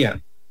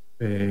garantía.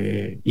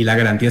 Y la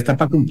garantía está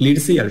para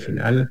cumplirse, y al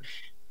final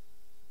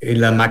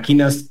las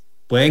máquinas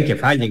pueden que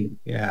fallen.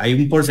 Hay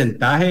un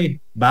porcentaje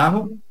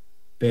bajo,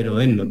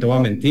 pero no te voy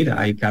a mentir,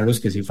 hay carros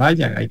que sí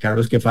fallan. Hay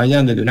carros que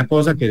fallan desde una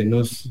cosa que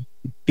nos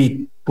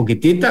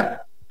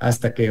poquitita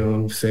hasta que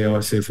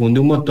se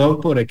funde un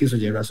motor por X o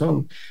Y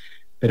razón.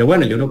 Pero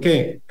bueno, yo creo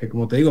que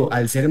como te digo,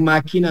 al ser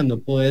máquinas no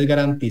puedes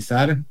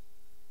garantizar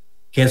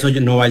que eso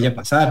no vaya a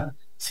pasar,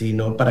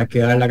 sino para qué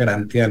dar la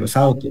garantía de los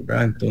autos,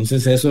 ¿verdad?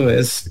 Entonces eso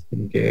es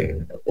que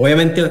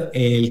obviamente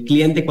el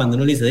cliente cuando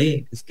uno le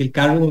dice, es que el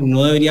carro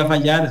no debería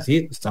fallar,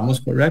 sí, estamos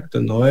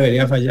correctos, no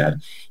debería fallar,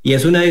 y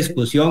es una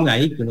discusión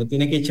ahí que uno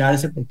tiene que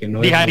echarse porque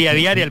no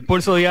diaria, el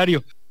pulso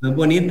diario. No es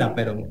bonita,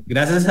 pero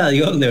gracias a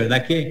Dios, de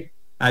verdad que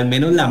al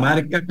menos la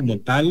marca como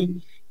tal,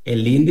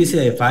 el índice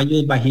de fallo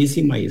es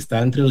bajísima y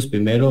está entre los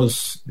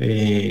primeros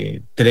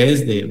 3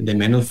 de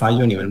menos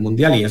fallo a nivel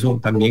mundial, y eso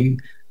también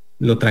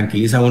lo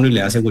tranquiliza a uno y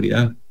le da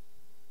seguridad.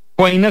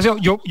 Juan Ignacio,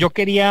 yo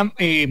quería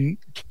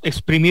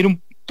exprimir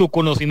tu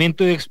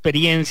conocimiento y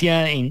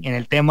experiencia en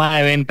el tema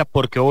de venta,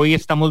 porque hoy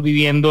estamos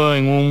viviendo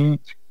en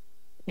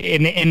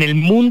el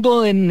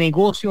mundo del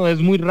negocio. Es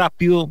muy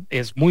rápido,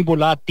 es muy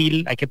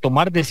volátil, hay que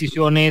tomar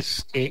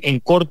decisiones en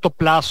corto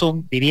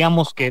plazo,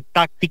 diríamos que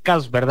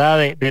tácticas,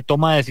 ¿verdad?, de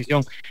toma de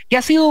decisión. ¿Qué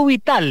ha sido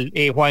vital,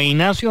 Juan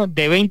Ignacio,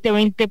 de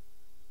 2020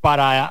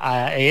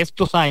 para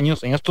estos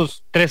años, en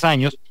estos 3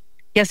 años?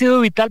 ¿Qué ha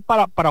sido vital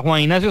para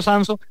Juan Ignacio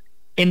Santos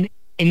en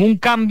un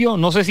cambio?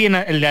 No sé si en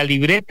la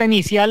libreta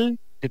inicial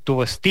de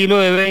tu estilo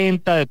de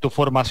venta, de tu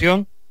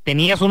formación,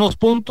 tenías unos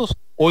puntos,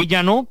 hoy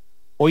ya no,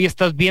 hoy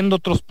estás viendo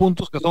otros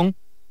puntos que son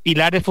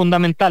pilares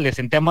fundamentales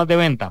en temas de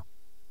venta.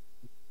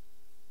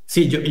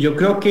 Sí, yo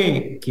creo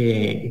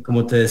que,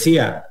 como te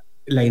decía,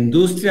 la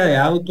industria de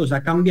autos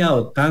ha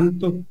cambiado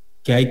tanto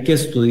que hay que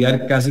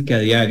estudiar casi que a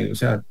diario. O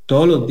sea,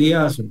 todos los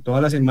días o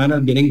todas las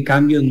semanas vienen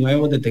cambios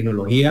nuevos de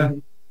tecnología.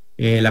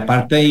 La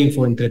parte de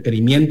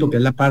infoentretenimiento, que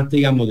es la parte,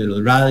 digamos, de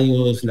los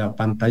radios, las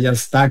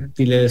pantallas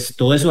táctiles,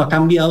 todo eso ha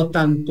cambiado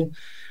tanto,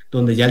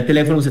 donde ya el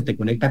teléfono se te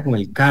conecta con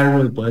el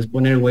carro y puedes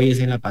poner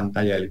Waze en la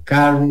pantalla del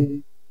carro.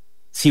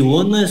 Si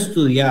vos no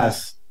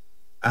estudias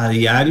a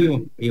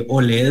diario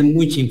o lees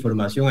mucha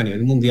información a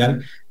nivel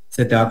mundial,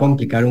 se te va a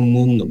complicar un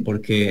mundo,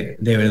 porque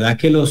de verdad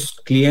que los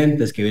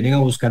clientes que vienen a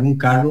buscar un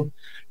carro,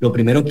 lo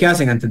primero que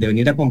hacen antes de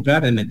venir a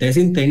comprar es meterse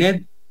a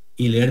internet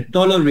y leer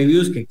todos los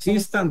reviews que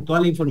existan,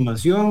 toda la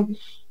información,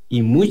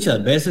 y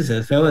muchas veces,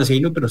 es feo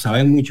decirlo, pero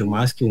saben mucho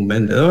más que un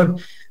vendedor.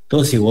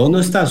 Entonces, si vos no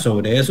estás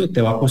sobre eso,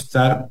 te va a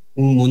costar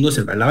un mundo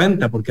cerrar la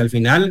venta, porque al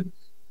final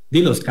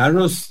los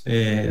carros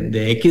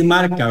de X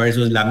marca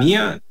versus la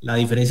mía, la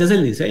diferencia es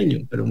el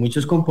diseño, pero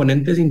muchos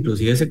componentes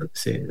inclusive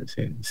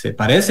se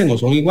parecen o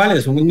son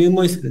iguales, son el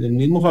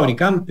mismo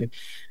fabricante.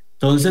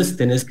 Entonces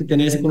tenés que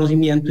tener ese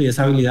conocimiento y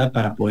esa habilidad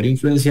para poder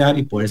influenciar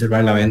y poder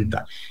cerrar la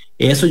venta.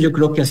 Eso yo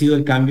creo que ha sido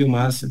el cambio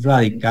más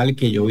radical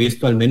que yo he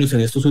visto, al menos en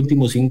estos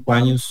últimos 5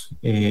 años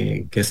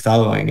que he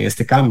estado en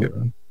este cambio,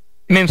 ¿no?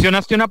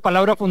 Mencionaste una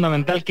palabra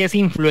fundamental que es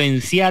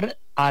influenciar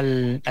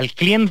al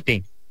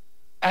cliente.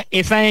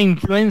 Esa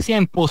influencia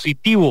en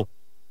positivo,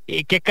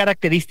 ¿qué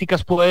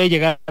características puede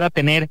llegar a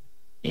tener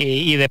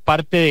y de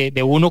parte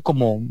de uno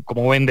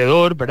como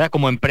vendedor, ¿verdad?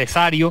 Como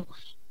empresario,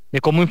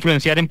 de cómo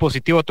influenciar en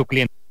positivo a tu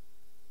cliente?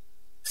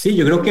 Sí,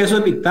 yo creo que eso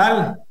es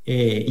vital,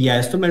 y a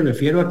esto me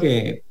refiero a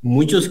que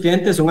muchos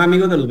clientes son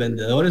amigos de los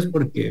vendedores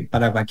porque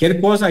para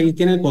cualquier cosa ahí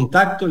tienen el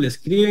contacto, le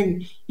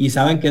escriben y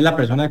saben que es la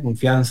persona de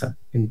confianza.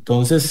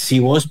 Entonces, si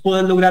vos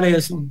podés lograr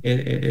eso,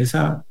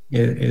 esa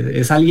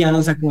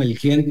alianza con el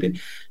cliente,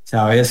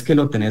 sabes que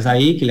lo tenés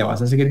ahí, que le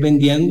vas a seguir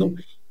vendiendo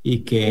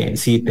y que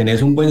si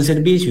tenés un buen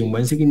servicio y un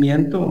buen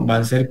seguimiento, va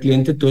a ser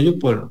cliente tuyo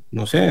por,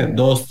 no sé,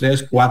 2,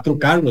 3, 4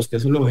 carros, que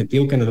eso es el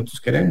objetivo que nosotros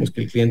queremos,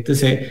 que el cliente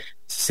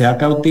sea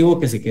cautivo,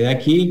 que se quede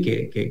aquí,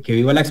 que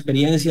viva la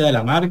experiencia de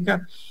la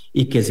marca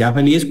y que sea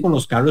feliz con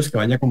los carros que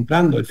vaya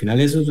comprando. Al final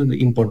eso es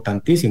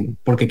importantísimo,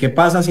 porque ¿qué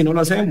pasa si no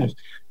lo hacemos?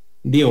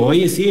 Digo,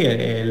 oye, sí,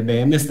 el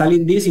BM está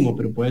lindísimo,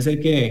 pero puede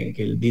ser que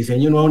el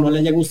diseño nuevo no le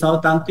haya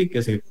gustado tanto y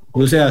que se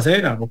cruce de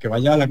acera o que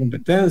vaya a la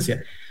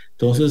competencia.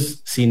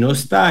 Entonces, si no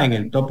está en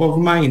el top of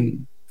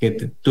mind,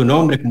 que tu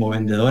nombre como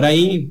vendedor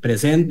ahí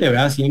presente,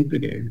 ¿verdad? Siempre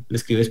que le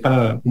escribes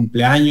para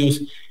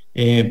cumpleaños,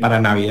 para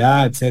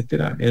Navidad,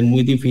 etcétera, es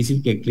muy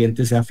difícil que el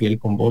cliente sea fiel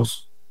con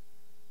vos.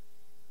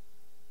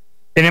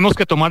 Tenemos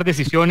que tomar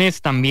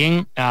decisiones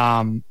también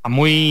a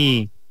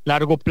muy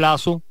largo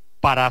plazo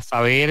para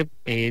saber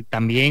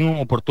también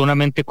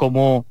oportunamente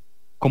cómo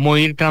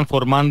ir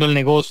transformando el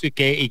negocio y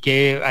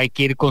qué hay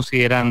que ir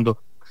considerando.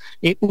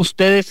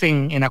 Ustedes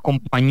en la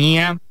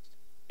compañía,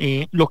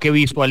 lo que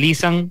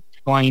visualizan,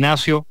 Juan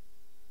Ignacio,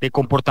 de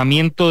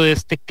comportamiento de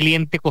este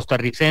cliente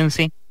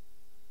costarricense,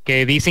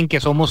 que dicen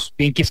que somos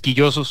bien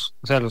quisquillosos,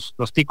 o sea,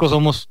 los ticos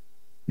somos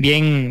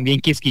bien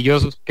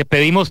quisquillosos, que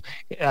pedimos,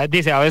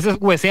 dice, a veces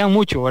huesean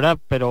mucho, ¿verdad?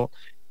 Pero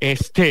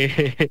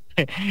dice,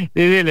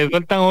 le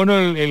sueltan a uno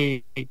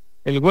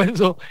el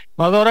hueso,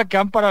 más ahora que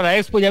van para la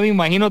expo, ya me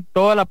imagino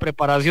toda la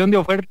preparación de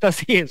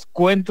ofertas y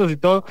descuentos y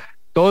todos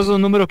esos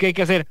números que hay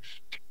que hacer.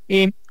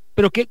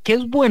 Pero ¿qué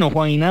es bueno,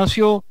 Juan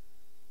Ignacio,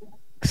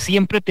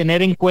 siempre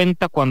tener en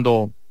cuenta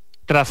cuando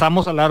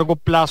trazamos a largo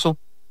plazo,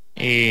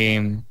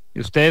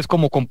 ustedes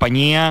como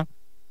compañía,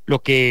 lo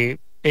que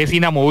es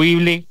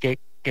inamovible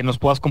que nos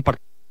puedas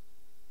compartir?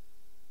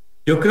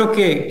 Yo creo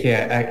que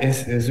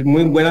es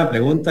muy buena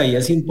pregunta y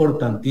es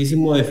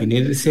importantísimo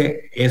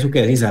definirse eso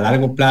que decís a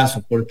largo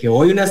plazo, porque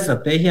hoy una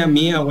estrategia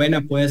mía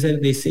buena puede ser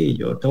decir,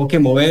 yo tengo que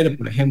mover,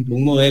 por ejemplo,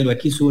 un modelo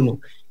X1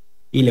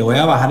 y le voy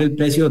a bajar el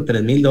precio de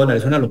 $3,000,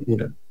 es una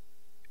locura.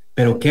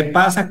 Pero ¿qué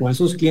pasa con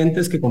esos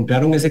clientes que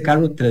compraron ese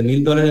carro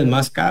 $3,000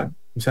 más caro?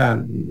 O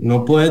sea,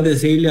 no puedes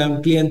decirle a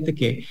un cliente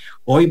que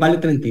hoy vale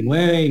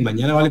 39 y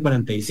mañana vale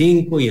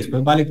 45 y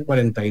después vale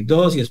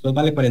 42 y después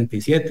vale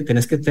 47.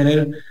 Tienes que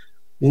tener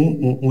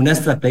una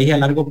estrategia a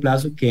largo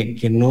plazo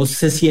que no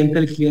se sienta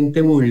el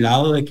cliente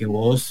burlado de que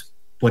vos,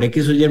 por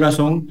X o Y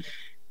razón,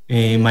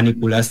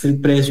 manipulaste el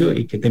precio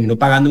y que terminó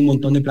pagando un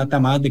montón de plata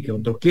más de que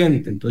otro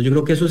cliente. Entonces yo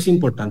creo que eso es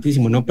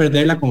importantísimo, no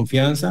perder la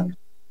confianza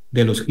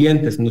de los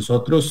clientes.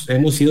 Nosotros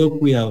hemos sido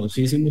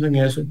cuidadosísimos en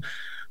eso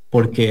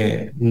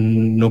porque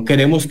no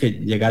queremos que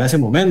llegara ese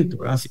momento,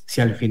 ¿verdad?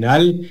 Si al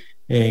final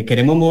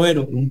queremos mover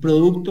un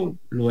producto,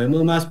 lo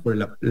vemos más por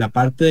la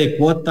parte de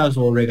cuotas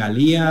o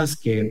regalías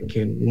que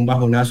un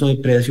bajonazo de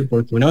precio,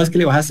 porque una vez que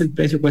le bajas el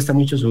precio cuesta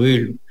mucho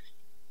subirlo.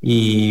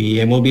 Y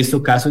hemos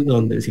visto casos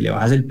donde si le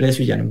bajas el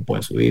precio ya no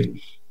puedes subir.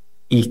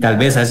 Y tal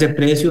vez a ese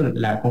precio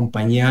la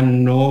compañía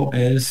no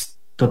es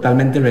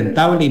totalmente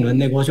rentable y no es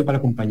negocio para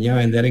la compañía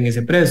vender en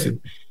ese precio.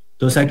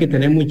 Entonces hay que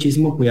tener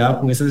muchísimo cuidado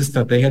con esas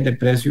estrategias de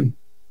precio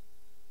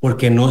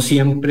porque no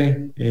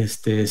siempre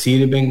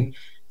sirven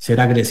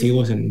ser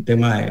agresivos en un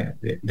tema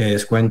de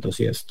descuentos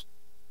y esto.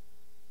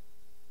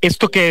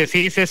 Esto que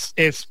decís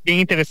es bien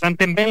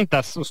interesante en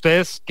ventas.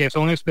 Ustedes que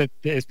son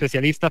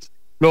especialistas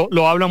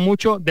lo hablan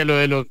mucho de lo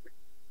de los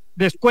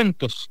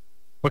descuentos,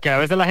 porque a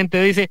veces la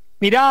gente dice,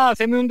 mira,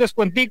 haceme un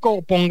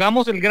descuentico,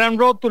 pongamos el gran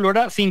rótulo,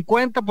 ¿verdad?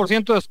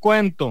 50% de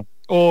descuento,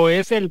 o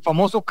es el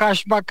famoso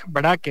cashback,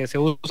 ¿verdad? Que se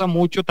usa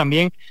mucho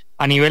también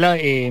a nivel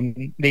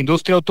de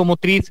industria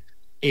automotriz,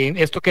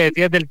 esto que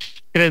decías del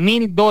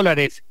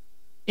 $3,000.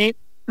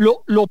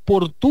 Lo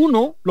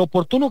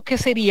oportuno, ¿qué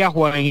sería,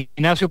 Juan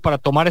Ignacio, para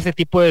tomar ese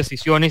tipo de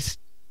decisiones?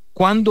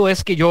 ¿Cuándo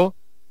es que yo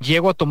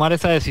llego a tomar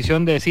esa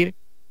decisión de decir,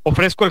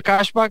 ofrezco el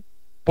cashback,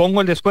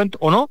 pongo el descuento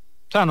o no?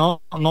 O sea,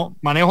 no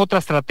manejo otra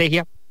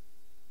estrategia.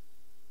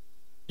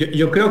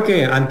 Yo creo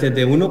que antes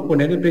de uno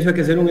poner el precio hay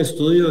que hacer un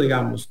estudio,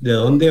 digamos, de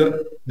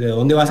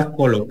dónde vas a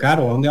colocar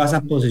o dónde vas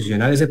a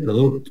posicionar ese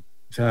producto.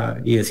 O sea,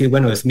 y decir,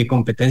 bueno, mi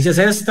competencia es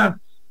esta,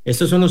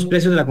 estos son los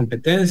precios de la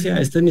competencia,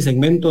 este es mi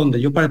segmento donde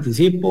yo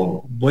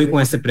participo, voy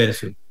con este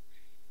precio.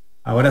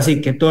 Ahora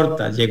sí, qué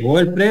torta, llegó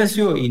el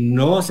precio y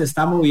no se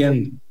está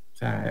moviendo. O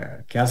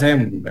sea, ¿qué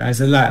hacemos?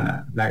 Esa es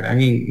la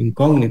gran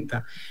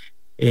incógnita.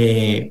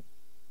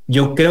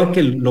 Yo creo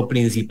que lo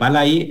principal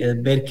ahí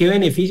es ver qué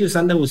beneficios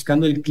anda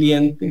buscando el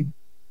cliente,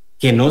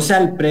 que no sea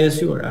el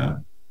precio,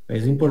 ¿verdad?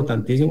 Es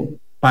importantísimo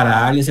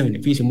para darle ese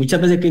beneficio.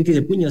 Muchas veces el cliente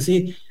dice, puña,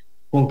 sí,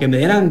 con que me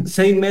dieran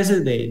 6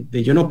 meses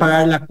de yo no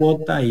pagar la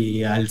cuota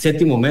y al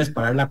 7.º mes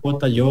pagar la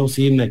cuota, yo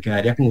sí me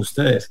quedaría con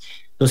ustedes.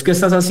 Entonces, ¿qué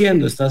estás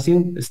haciendo?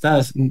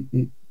 Estás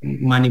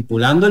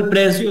manipulando el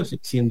precio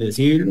sin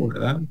decirlo,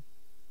 ¿verdad?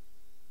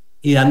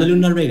 Y dándole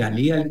una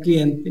regalía al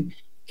cliente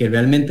que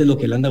realmente es lo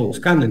que él anda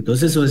buscando.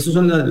 Entonces, esas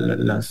son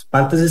las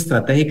partes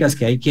estratégicas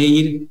que hay que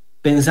ir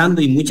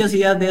pensando, y muchas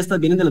ideas de estas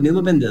vienen de los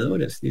mismos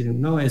vendedores. Dicen,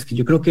 no, es que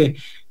yo creo que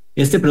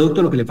este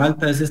producto lo que le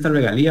falta es esta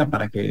regalía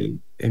para que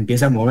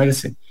empiece a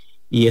moverse.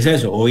 Y es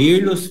eso,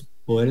 oírlos,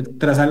 poder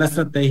trazar la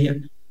estrategia,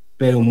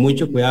 pero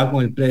mucho cuidado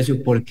con el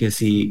precio, porque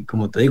si,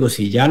 como te digo,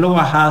 si ya lo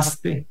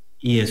bajaste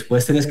y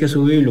después tenés que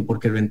subirlo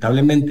porque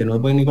rentablemente no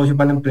es buen negocio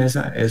para la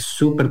empresa, es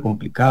súper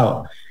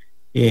complicado.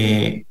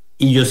 Y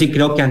yo sí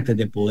creo que antes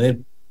de poder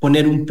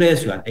poner un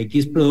precio a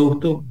X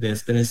producto,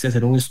 debes tener que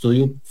hacer un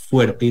estudio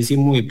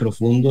fuertísimo y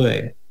profundo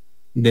de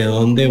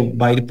dónde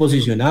va a ir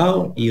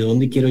posicionado y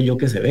dónde quiero yo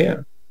que se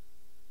vea.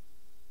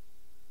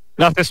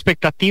 Las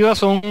expectativas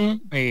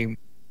son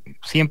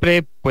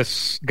siempre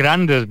pues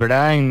grandes,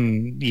 ¿verdad?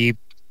 Y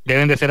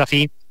deben de ser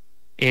así.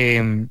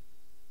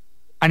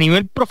 A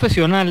nivel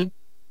profesional,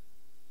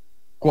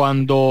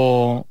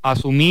 cuando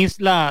asumís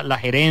la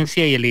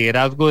gerencia y el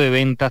liderazgo de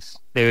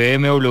ventas de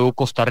BMW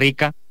Costa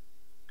Rica,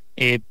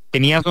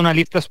 tenías una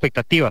lista de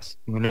expectativas,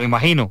 me lo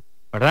imagino,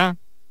 ¿verdad?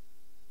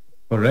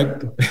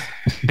 Correcto.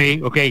 Sí,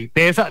 ok.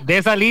 De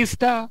esa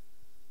lista,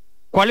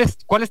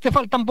 ¿cuáles te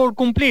faltan por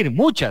cumplir?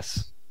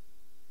 Muchas.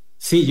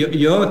 Sí,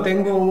 yo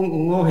tengo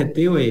un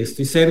objetivo y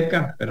estoy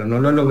cerca, pero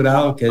no lo he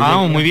logrado. Que es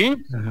muy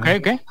bien.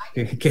 Okay.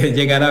 Que es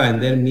llegar a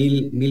vender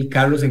 1,000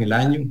 carros en el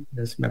año.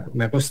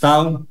 Me ha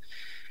costado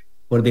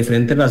por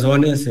diferentes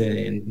razones.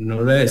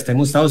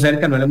 Hemos estado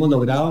cerca, no lo hemos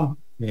logrado.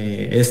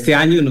 Este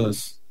año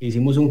nos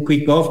hicimos un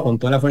quick off con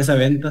toda la fuerza de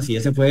ventas y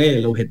ese fue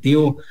el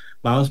objetivo.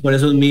 Vamos por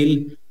esos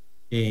 1,000,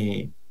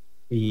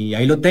 y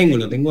ahí lo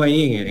tengo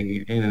ahí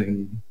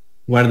en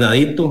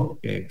guardadito,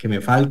 que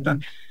me falta.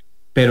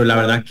 Pero la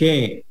verdad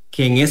que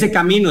en ese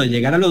camino de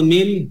llegar a los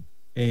 1,000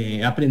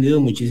 he aprendido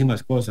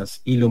muchísimas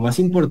cosas, y lo más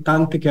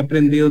importante que he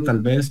aprendido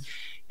tal vez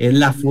es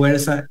la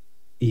fuerza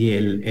y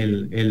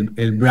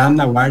el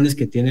brand awareness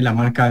que tiene la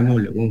marca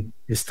BMW.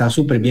 Está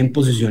súper bien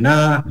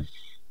posicionada.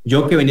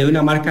 Yo, que venía de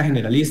una marca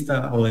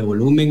generalista o de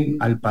volumen,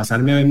 al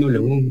pasarme a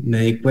BMW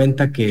me di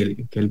cuenta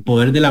que el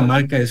poder de la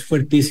marca es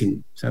fuertísimo.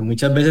 O sea,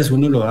 muchas veces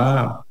uno lo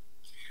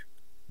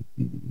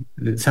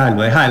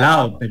deja de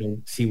lado, pero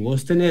si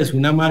vos tenés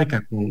una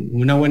marca con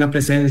una buena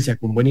presencia,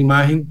 con buena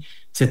imagen,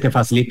 se te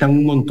facilitan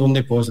un montón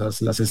de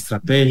cosas, las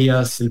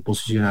estrategias, el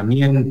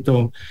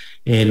posicionamiento,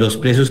 los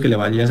precios que le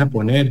vayas a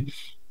poner,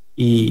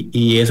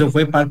 y eso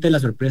fue parte de la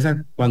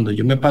sorpresa cuando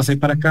yo me pasé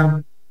para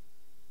acá,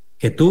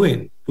 que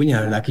tuve,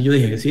 la verdad que yo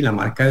dije, sí, la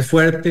marca es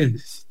fuerte,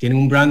 tiene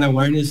un brand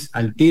awareness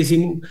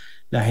altísimo,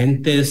 la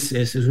gente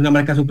es una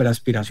marca súper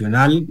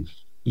aspiracional,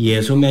 y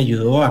eso me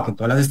ayudó a que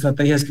todas las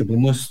estrategias que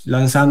fuimos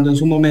lanzando en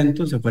su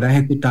momento se fueran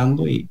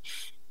ejecutando y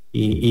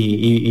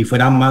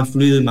fueran más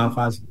fluido y más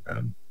fácil,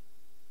 ¿verdad?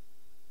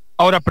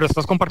 Ahora, pero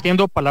estás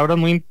compartiendo palabras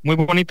muy, muy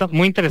bonitas,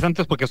 muy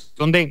interesantes, porque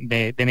son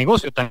de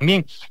negocio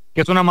también,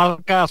 que es una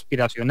marca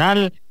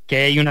aspiracional, que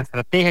hay una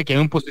estrategia, que hay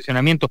un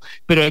posicionamiento,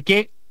 pero hay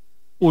que,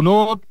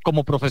 uno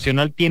como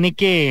profesional tiene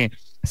que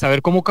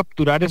saber cómo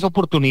capturar esa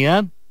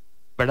oportunidad,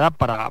 ¿verdad?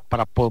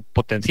 Para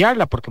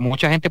potenciarla, porque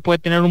mucha gente puede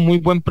tener un muy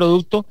buen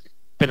producto,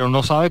 pero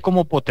no sabe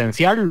cómo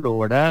potenciarlo,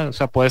 ¿verdad? O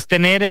sea, puedes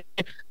tener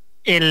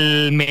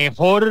el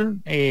mejor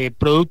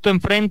producto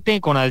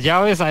enfrente, con las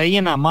llaves ahí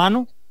en la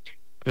mano,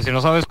 pero si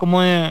no sabes cómo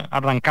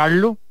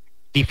arrancarlo,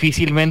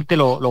 difícilmente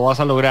lo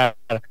vas a lograr.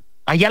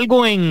 Hay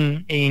algo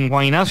en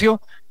Juan Ignacio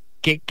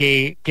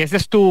que ese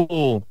es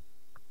tu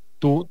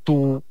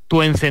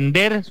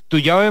encender, tu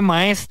llave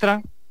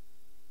maestra.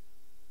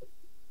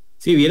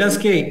 Si vieras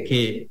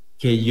que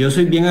yo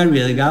soy bien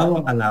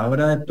arriesgado a la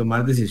hora de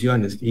tomar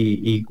decisiones,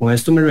 y con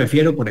esto me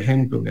refiero, por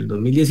ejemplo, en el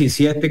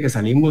 2017 que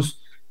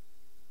salimos,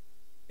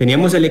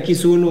 teníamos el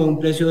X1 a un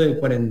precio de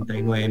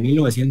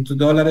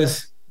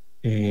 $49,900,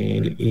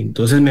 y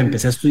entonces me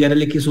empecé a estudiar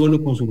el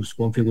X1 con sus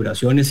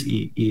configuraciones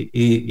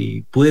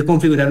y pude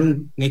configurar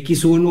un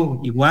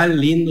X1 igual,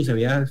 lindo, se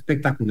veía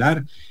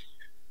espectacular,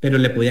 pero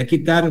le podía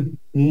quitar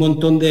un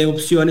montón de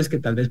opciones que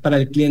tal vez para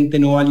el cliente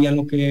no valían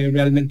lo que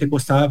realmente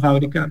costaba de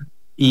fábrica,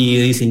 y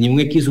diseñé un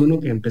X1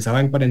 que empezaba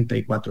en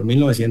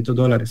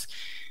 $44,900.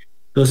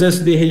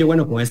 Entonces dije yo,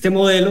 bueno, con este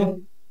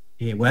modelo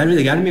voy a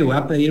arriesgarme y voy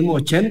a pedirme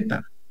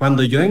 80,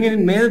 cuando yo en el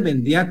mes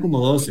vendía como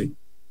 12,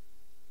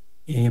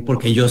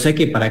 porque yo sé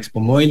que para Expo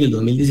Móvil del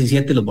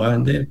 2017 los voy a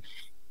vender.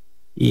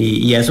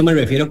 Y a eso me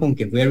refiero con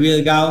que fui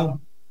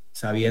arriesgado,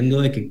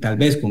 sabiendo de que tal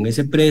vez con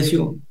ese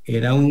precio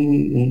era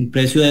un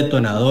precio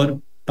detonador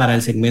para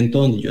el segmento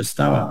donde yo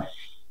estaba.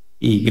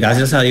 Y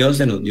gracias a Dios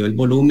se nos dio el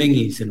volumen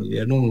y se nos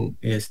dieron,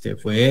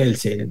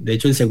 de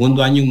hecho el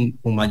segundo año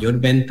con mayor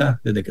venta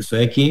desde que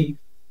estoy aquí,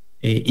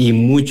 y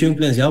mucho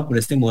influenciado por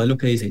este modelo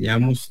que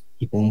diseñamos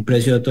y con un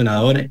precio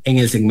detonador en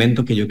el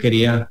segmento que yo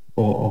quería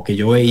o que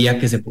yo veía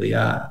que se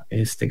podía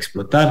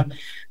explotar.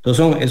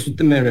 Entonces, eso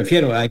me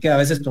refiero, hay que a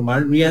veces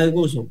tomar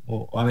riesgos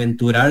o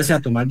aventurarse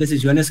a tomar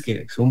decisiones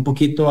que son un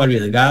poquito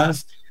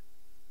arriesgadas,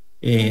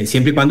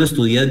 siempre y cuando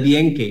estudies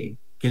bien que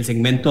el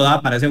segmento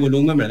da para ese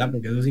volumen, ¿verdad?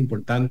 Porque eso es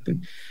importante.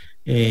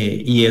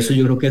 Y eso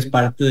yo creo que es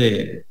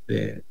parte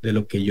de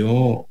lo que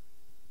yo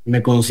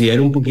me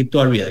considero un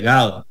poquito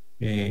arriesgado.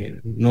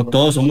 No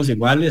todos somos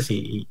iguales,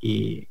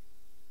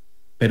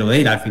 pero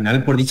al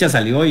final por dicha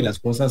salió y las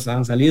cosas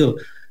han salido.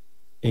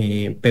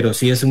 Pero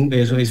sí eso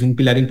es un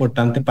pilar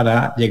importante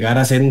para llegar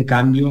a hacer un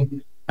cambio,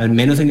 al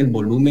menos en el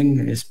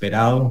volumen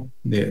esperado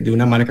de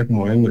una marca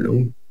como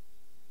BMW.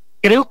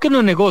 Creo que en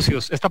los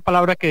negocios, esta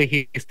palabra que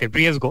dijiste,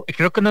 riesgo,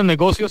 creo que en los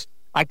negocios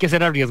hay que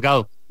ser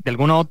arriesgado. De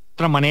alguna u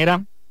otra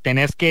manera,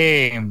 tenés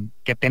que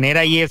tener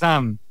ahí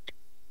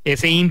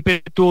ese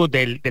ímpetu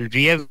del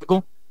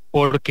riesgo,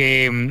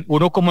 porque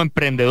uno como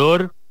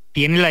emprendedor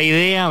tiene la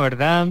idea,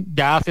 ¿verdad?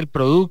 Ya hace el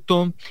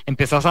producto,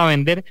 empezás a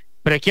vender,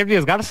 pero hay que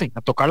arriesgarse,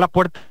 a tocar la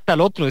puerta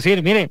al otro,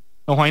 decir, mire,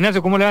 don Juan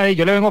Ignacio, ¿cómo le va a decir?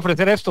 Yo le vengo a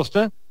ofrecer esto a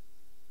usted.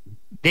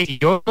 Si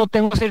yo no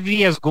tengo ese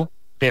riesgo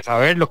de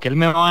saber lo que él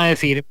me va a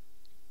decir,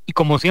 y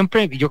como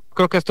siempre, yo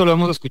creo que esto lo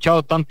hemos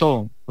escuchado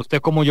tanto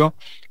usted como yo,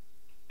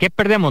 ¿qué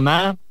perdemos?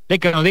 Nada. De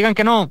que nos digan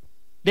que no,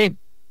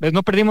 pues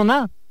no perdimos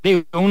nada.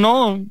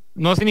 Un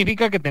no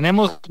significa que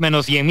tenemos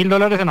menos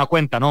 $100,000 en la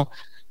cuenta, no. O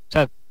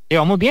sea,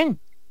 vamos bien.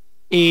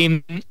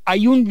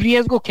 Hay un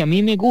riesgo que a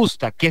mí me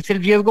gusta, que es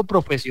el riesgo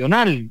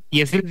profesional,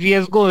 y es el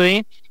riesgo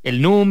de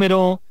el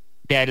número,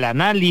 del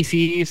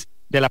análisis,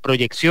 de la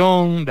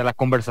proyección, de la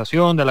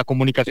conversación, de la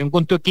comunicación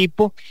con tu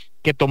equipo,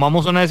 que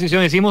tomamos una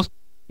decisión y decimos,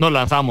 nos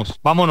lanzamos,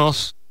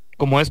 vámonos,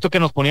 como esto que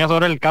nos ponías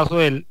ahora el caso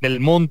del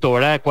monto,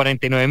 ¿verdad? De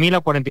 49,000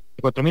 a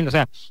 44,000, o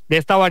sea, de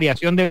esta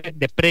variación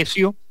de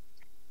precio,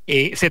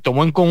 se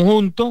tomó en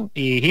conjunto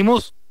y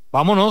dijimos,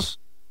 vámonos,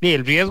 y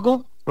el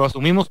riesgo lo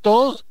asumimos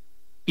todos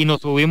y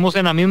nos subimos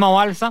en la misma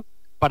balsa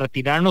para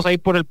tirarnos ahí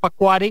por el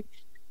Pacuare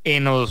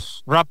en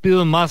los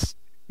rápidos más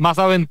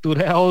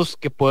aventurados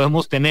que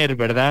podemos tener,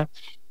 ¿verdad?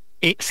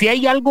 Si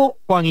hay algo,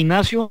 Juan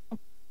Ignacio,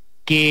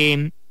 que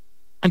en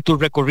tu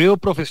recorrido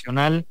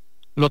profesional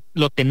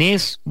lo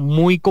tenés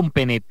muy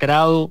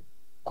compenetrado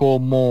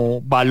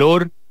como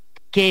valor,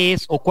 ¿qué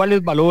es o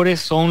cuáles valores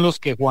son los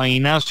que Juan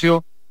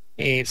Ignacio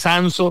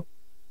Sanzo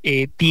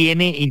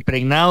tiene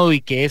impregnado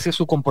y que ese es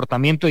su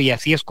comportamiento y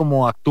así es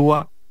como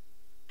actúa?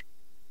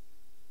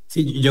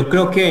 Sí, yo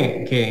creo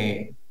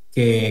que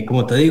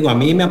como te digo, a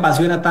mí me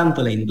apasiona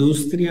tanto la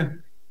industria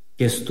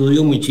que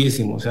estudio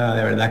muchísimo. O sea,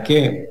 de verdad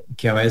que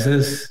a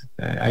veces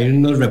hay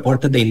unos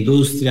reportes de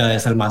industria, de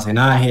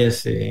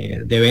desalmacenajes,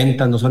 de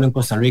ventas, no solo en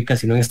Costa Rica,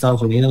 sino en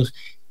Estados Unidos,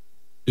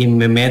 y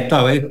me meto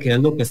a ver qué es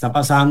lo que está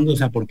pasando. O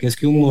sea, por qué es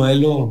que un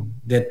modelo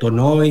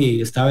detonó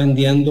y está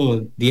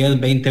vendiendo 10,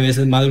 20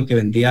 veces más de lo que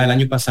vendía el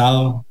año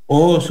pasado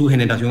o su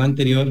generación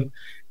anterior.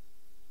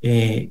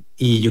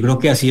 Y yo creo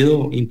que ha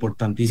sido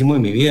importantísimo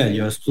en mi vida.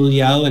 Yo he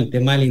estudiado el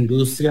tema de la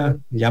industria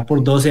ya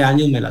por 12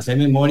 años, me la sé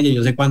de memoria,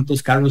 yo sé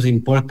cuántos carros se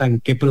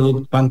importan, qué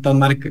producto, cuántas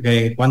marcas,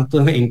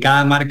 cuántos en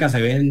cada marca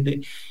se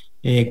vende,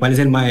 cuál es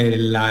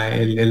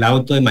el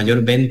auto de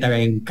mayor venta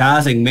en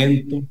cada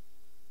segmento,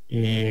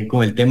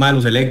 con el tema de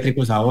los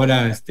eléctricos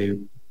ahora,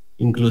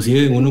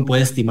 inclusive uno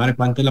puede estimar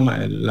cuánto es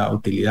la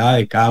utilidad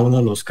de cada uno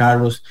de los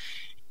carros,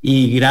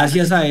 y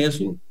gracias a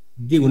eso,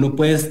 digo, uno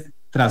puede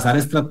trazar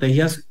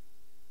estrategias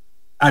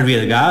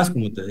arriesgadas,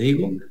 como te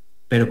digo,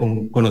 pero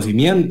con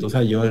conocimiento. O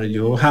sea,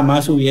 yo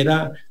jamás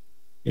hubiera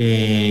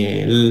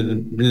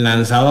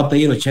lanzado a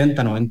pedir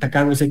 80, 90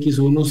 carros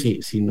X1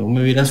 si no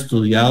me hubiera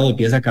estudiado de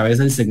pies a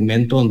cabeza el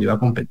segmento donde iba a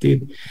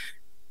competir.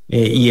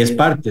 Y es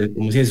parte,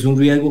 como si es un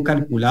riesgo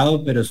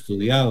calculado, pero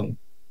estudiado.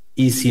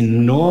 Y si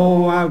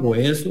no hago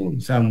eso, o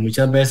sea,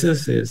 muchas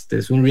veces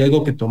es un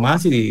riesgo que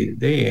tomas y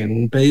en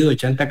un pedido de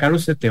 80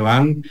 carros se te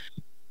van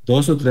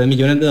 2 o 3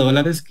 millones de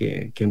dólares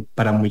que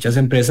para muchas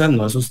empresas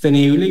no es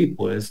sostenible y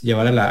puedes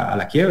llevar a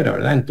la quiebra,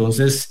 ¿verdad?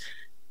 Entonces,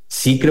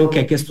 sí creo que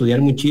hay que estudiar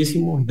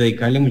muchísimo,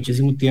 dedicarle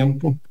muchísimo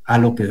tiempo a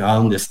lo que, a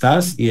donde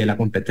estás y de la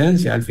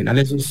competencia. Al final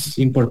eso es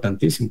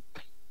importantísimo.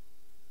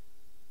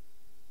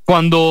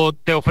 Cuando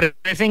te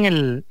ofrecen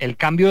el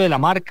cambio de la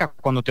marca,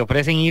 cuando te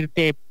ofrecen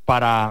irte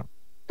para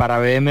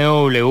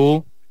BMW,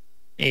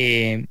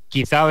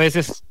 quizá a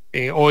veces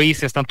hoy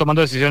se están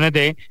tomando decisiones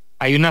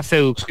hay una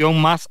seducción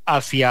más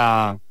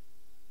hacia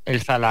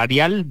el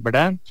salarial,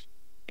 ¿verdad?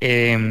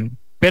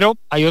 Pero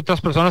hay otras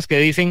personas que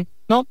dicen,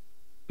 no,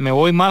 me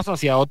voy más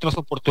hacia otras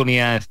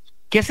oportunidades.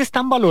 ¿Qué se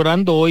están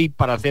valorando hoy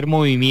para hacer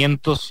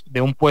movimientos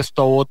de un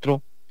puesto a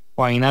otro,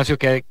 Juan Ignacio,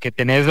 que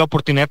tenés la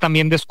oportunidad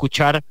también de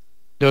escuchar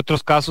de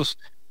otros casos,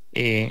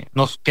 que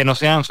no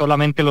sean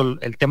solamente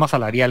el tema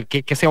salarial?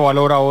 ¿Qué se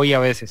valora hoy a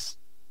veces?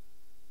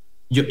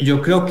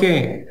 Yo creo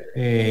que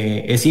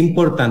es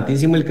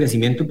importantísimo el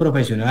crecimiento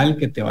profesional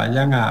que te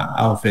vayan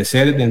a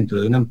ofrecer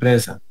dentro de una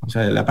empresa. O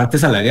sea, la parte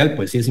salarial,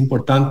 pues sí es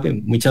importante.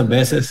 Muchas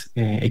veces,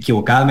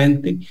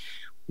 equivocadamente,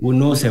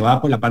 uno se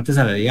va por la parte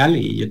salarial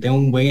y yo tengo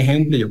un buen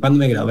ejemplo. Yo cuando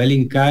me gradué del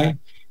INCAE,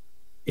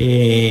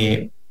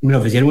 me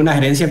ofrecieron una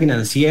gerencia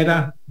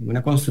financiera,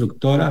 una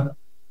constructora,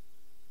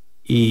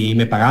 y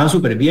me pagaban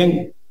súper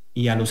bien.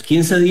 Y a los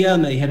 15 días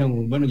me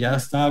dijeron, bueno, ya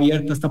está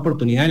abierta esta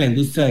oportunidad en la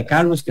industria de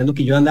carros, que es lo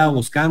que yo andaba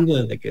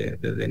buscando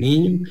desde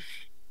niño.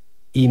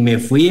 Y me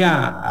fui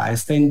a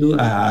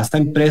esta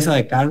empresa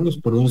de carros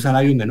por un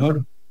salario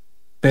menor,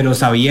 pero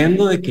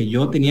sabiendo de que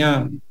yo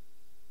tenía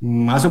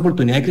más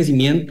oportunidad de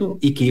crecimiento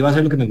y que iba a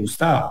hacer lo que me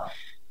gustaba.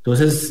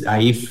 Entonces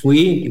ahí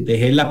fui,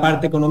 dejé la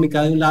parte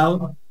económica de un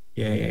lado,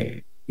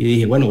 y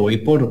dije, bueno, voy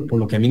por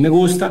lo que a mí me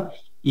gusta,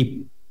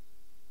 y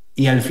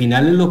al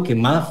final es lo que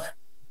más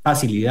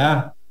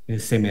facilidad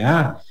se me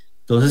da.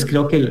 Entonces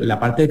creo que la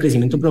parte de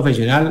crecimiento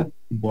profesional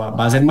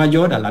va a ser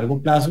mayor a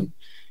largo plazo,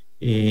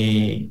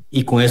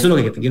 y con eso lo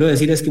que te quiero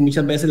decir es que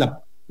muchas veces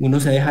uno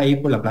se deja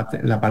ir por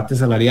la parte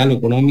salarial o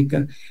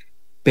económica,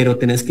 pero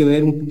tenés que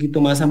ver un poquito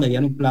más a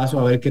mediano plazo,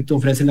 a ver qué te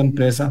ofrece la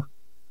empresa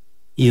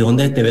y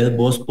dónde te ves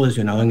vos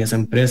posicionado en esa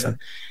empresa.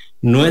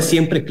 No es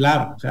siempre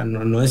claro, o sea,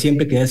 no es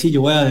siempre que decir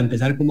yo voy a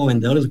empezar como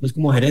vendedor, después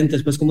como gerente,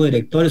 después como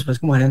director, después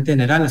como gerente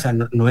general, o sea,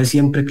 no es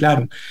siempre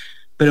claro,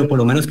 pero por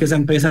lo menos que esa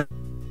empresa...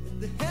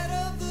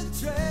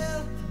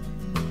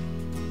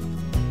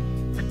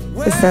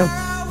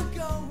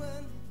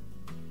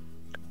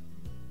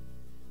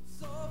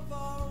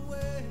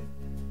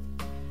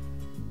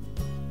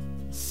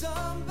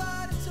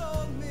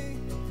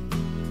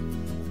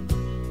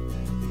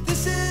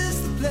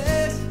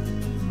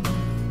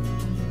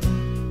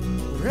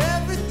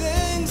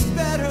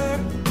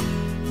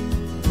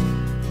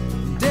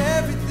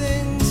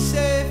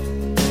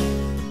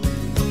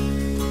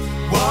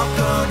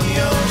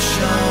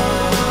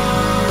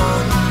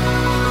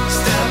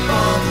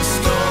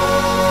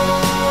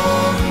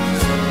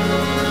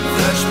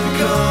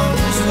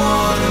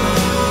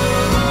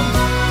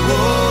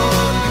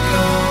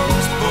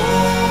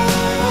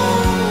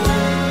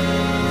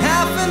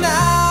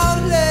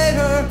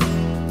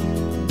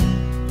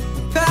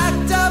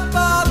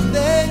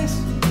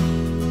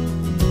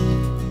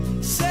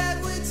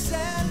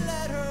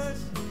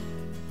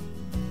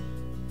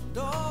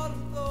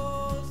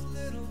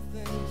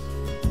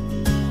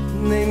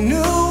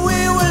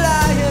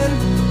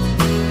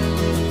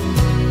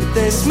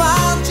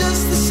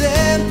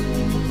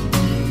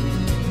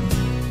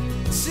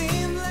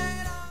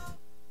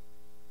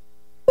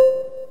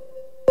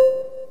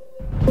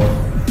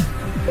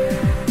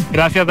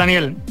 Gracias,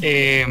 Daniel.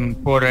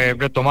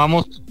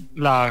 Retomamos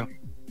la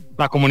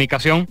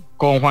comunicación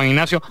con Juan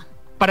Ignacio.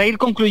 Para ir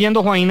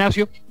concluyendo, Juan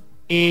Ignacio,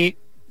 3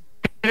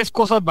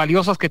 cosas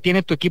valiosas que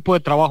tiene tu equipo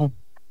de trabajo.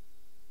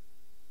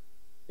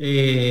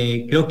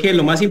 Creo que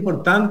lo más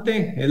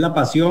importante es la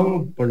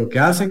pasión por lo que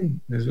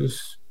hacen, eso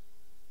es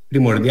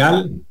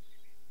primordial.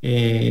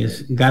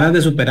 Ganas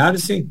de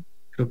superarse,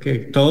 creo que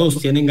todos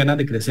tienen ganas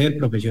de crecer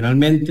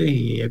profesionalmente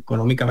y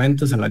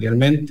económicamente,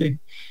 salarialmente.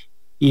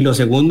 Y lo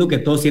segundo, que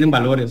todos tienen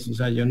valores. O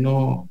sea, yo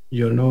no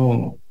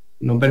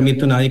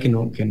permito a nadie que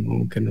no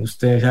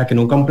esté, o sea, que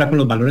no cumpla con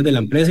los valores de la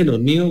empresa y los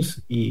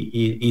míos.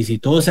 Y si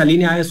todo se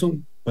alinea a eso,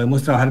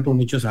 podemos trabajar por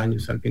muchos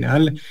años. Al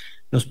final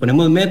nos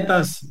ponemos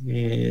metas,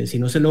 si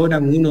no se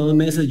logran 1 o 2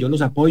 meses, yo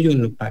los apoyo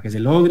para que se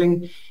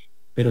logren.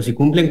 Pero si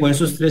cumplen con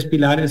esos 3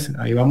 pilares,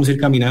 ahí vamos a ir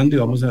caminando y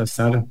vamos a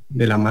estar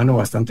de la mano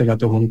bastante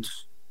gato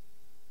juntos.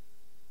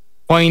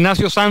 Juan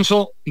Ignacio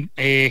Santos,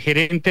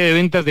 gerente de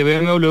ventas de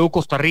BMW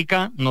Costa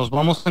Rica, nos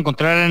vamos a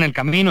encontrar en el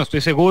camino,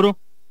 estoy seguro,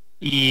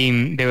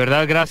 y de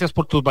verdad gracias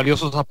por tus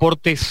valiosos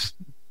aportes.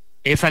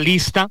 Esa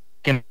lista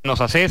que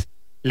nos haces,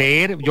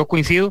 leer, yo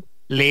coincido,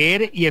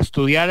 leer y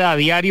estudiar a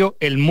diario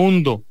el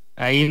mundo.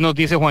 Ahí nos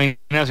dice Juan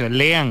Ignacio,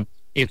 lean,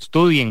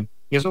 estudien,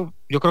 y eso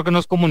yo creo que no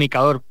es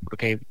comunicador,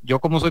 porque yo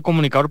como soy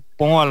comunicador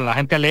pongo a la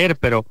gente a leer,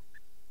 pero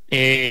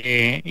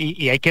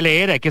y hay que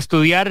leer, hay que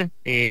estudiar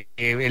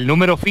el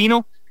número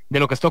fino de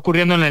lo que está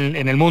ocurriendo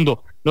en el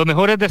mundo. Los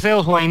mejores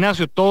deseos, Juan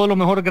Ignacio, todo lo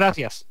mejor,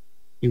 gracias.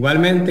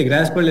 Igualmente,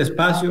 gracias por el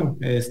espacio,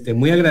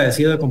 muy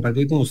agradecido de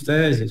compartir con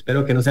ustedes,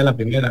 espero que no sea la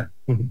primera.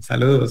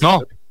 Saludos.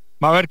 No,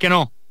 va a ver que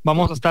no,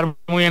 vamos a estar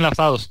muy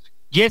enlazados.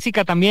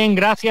 Jessica, también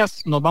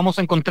gracias, nos vamos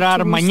a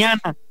encontrar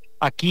mañana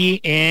aquí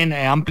en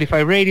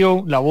Amplify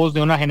Radio, la voz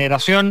de una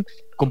generación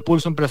con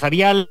Pulso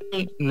Empresarial.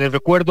 Les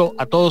recuerdo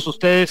a todos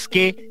ustedes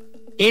que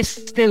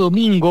este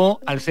domingo,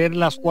 al ser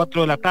las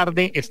 4 de la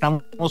tarde,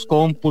 estamos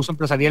con Pulso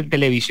Empresarial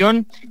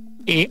Televisión.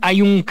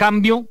 Hay un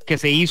cambio que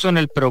se hizo en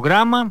el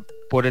programa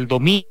por el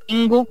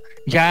domingo,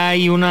 ya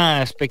hay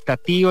una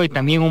expectativa y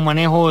también un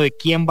manejo de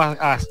quién va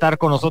a estar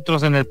con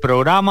nosotros en el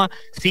programa.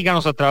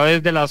 Síganos a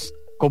través de las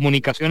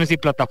comunicaciones y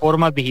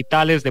plataformas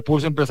digitales de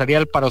Pulso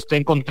Empresarial para usted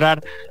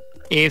encontrar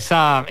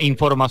esa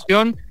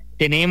información.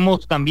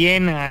 Tenemos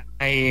también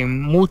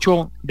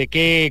mucho de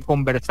qué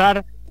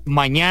conversar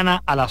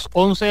mañana a las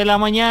 11 de la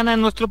mañana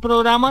en nuestro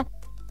programa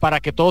para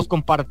que todos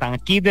compartan.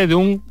 Aquí desde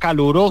un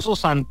caluroso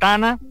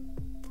Santana,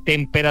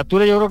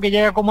 temperatura yo creo que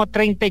llega como a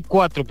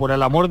 34, por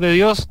el amor de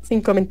Dios.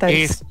 Sin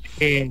comentarios.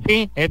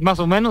 Sí, es más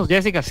o menos,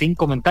 Jessica, sin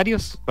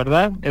comentarios,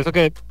 ¿verdad? Eso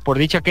que por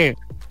dicha que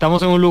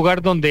estamos en un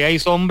lugar donde hay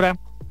sombra.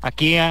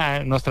 Aquí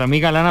nuestra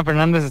amiga Lana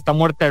Fernández está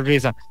muerta de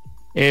risa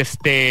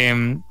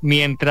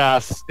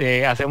mientras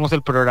hacemos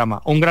el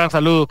programa. Un gran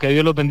saludo, que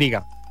Dios los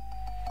bendiga.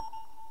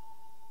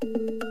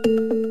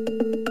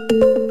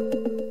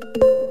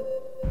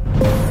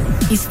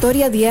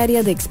 Historia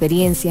diaria de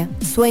experiencia,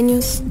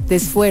 sueños, de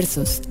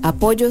esfuerzos,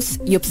 apoyos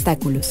y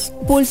obstáculos.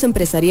 Pulso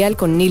Empresarial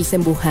con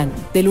Nielsen Buján,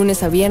 de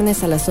lunes a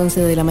viernes a las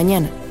 11 de la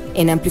mañana,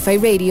 en Amplify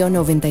Radio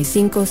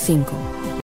 95.5.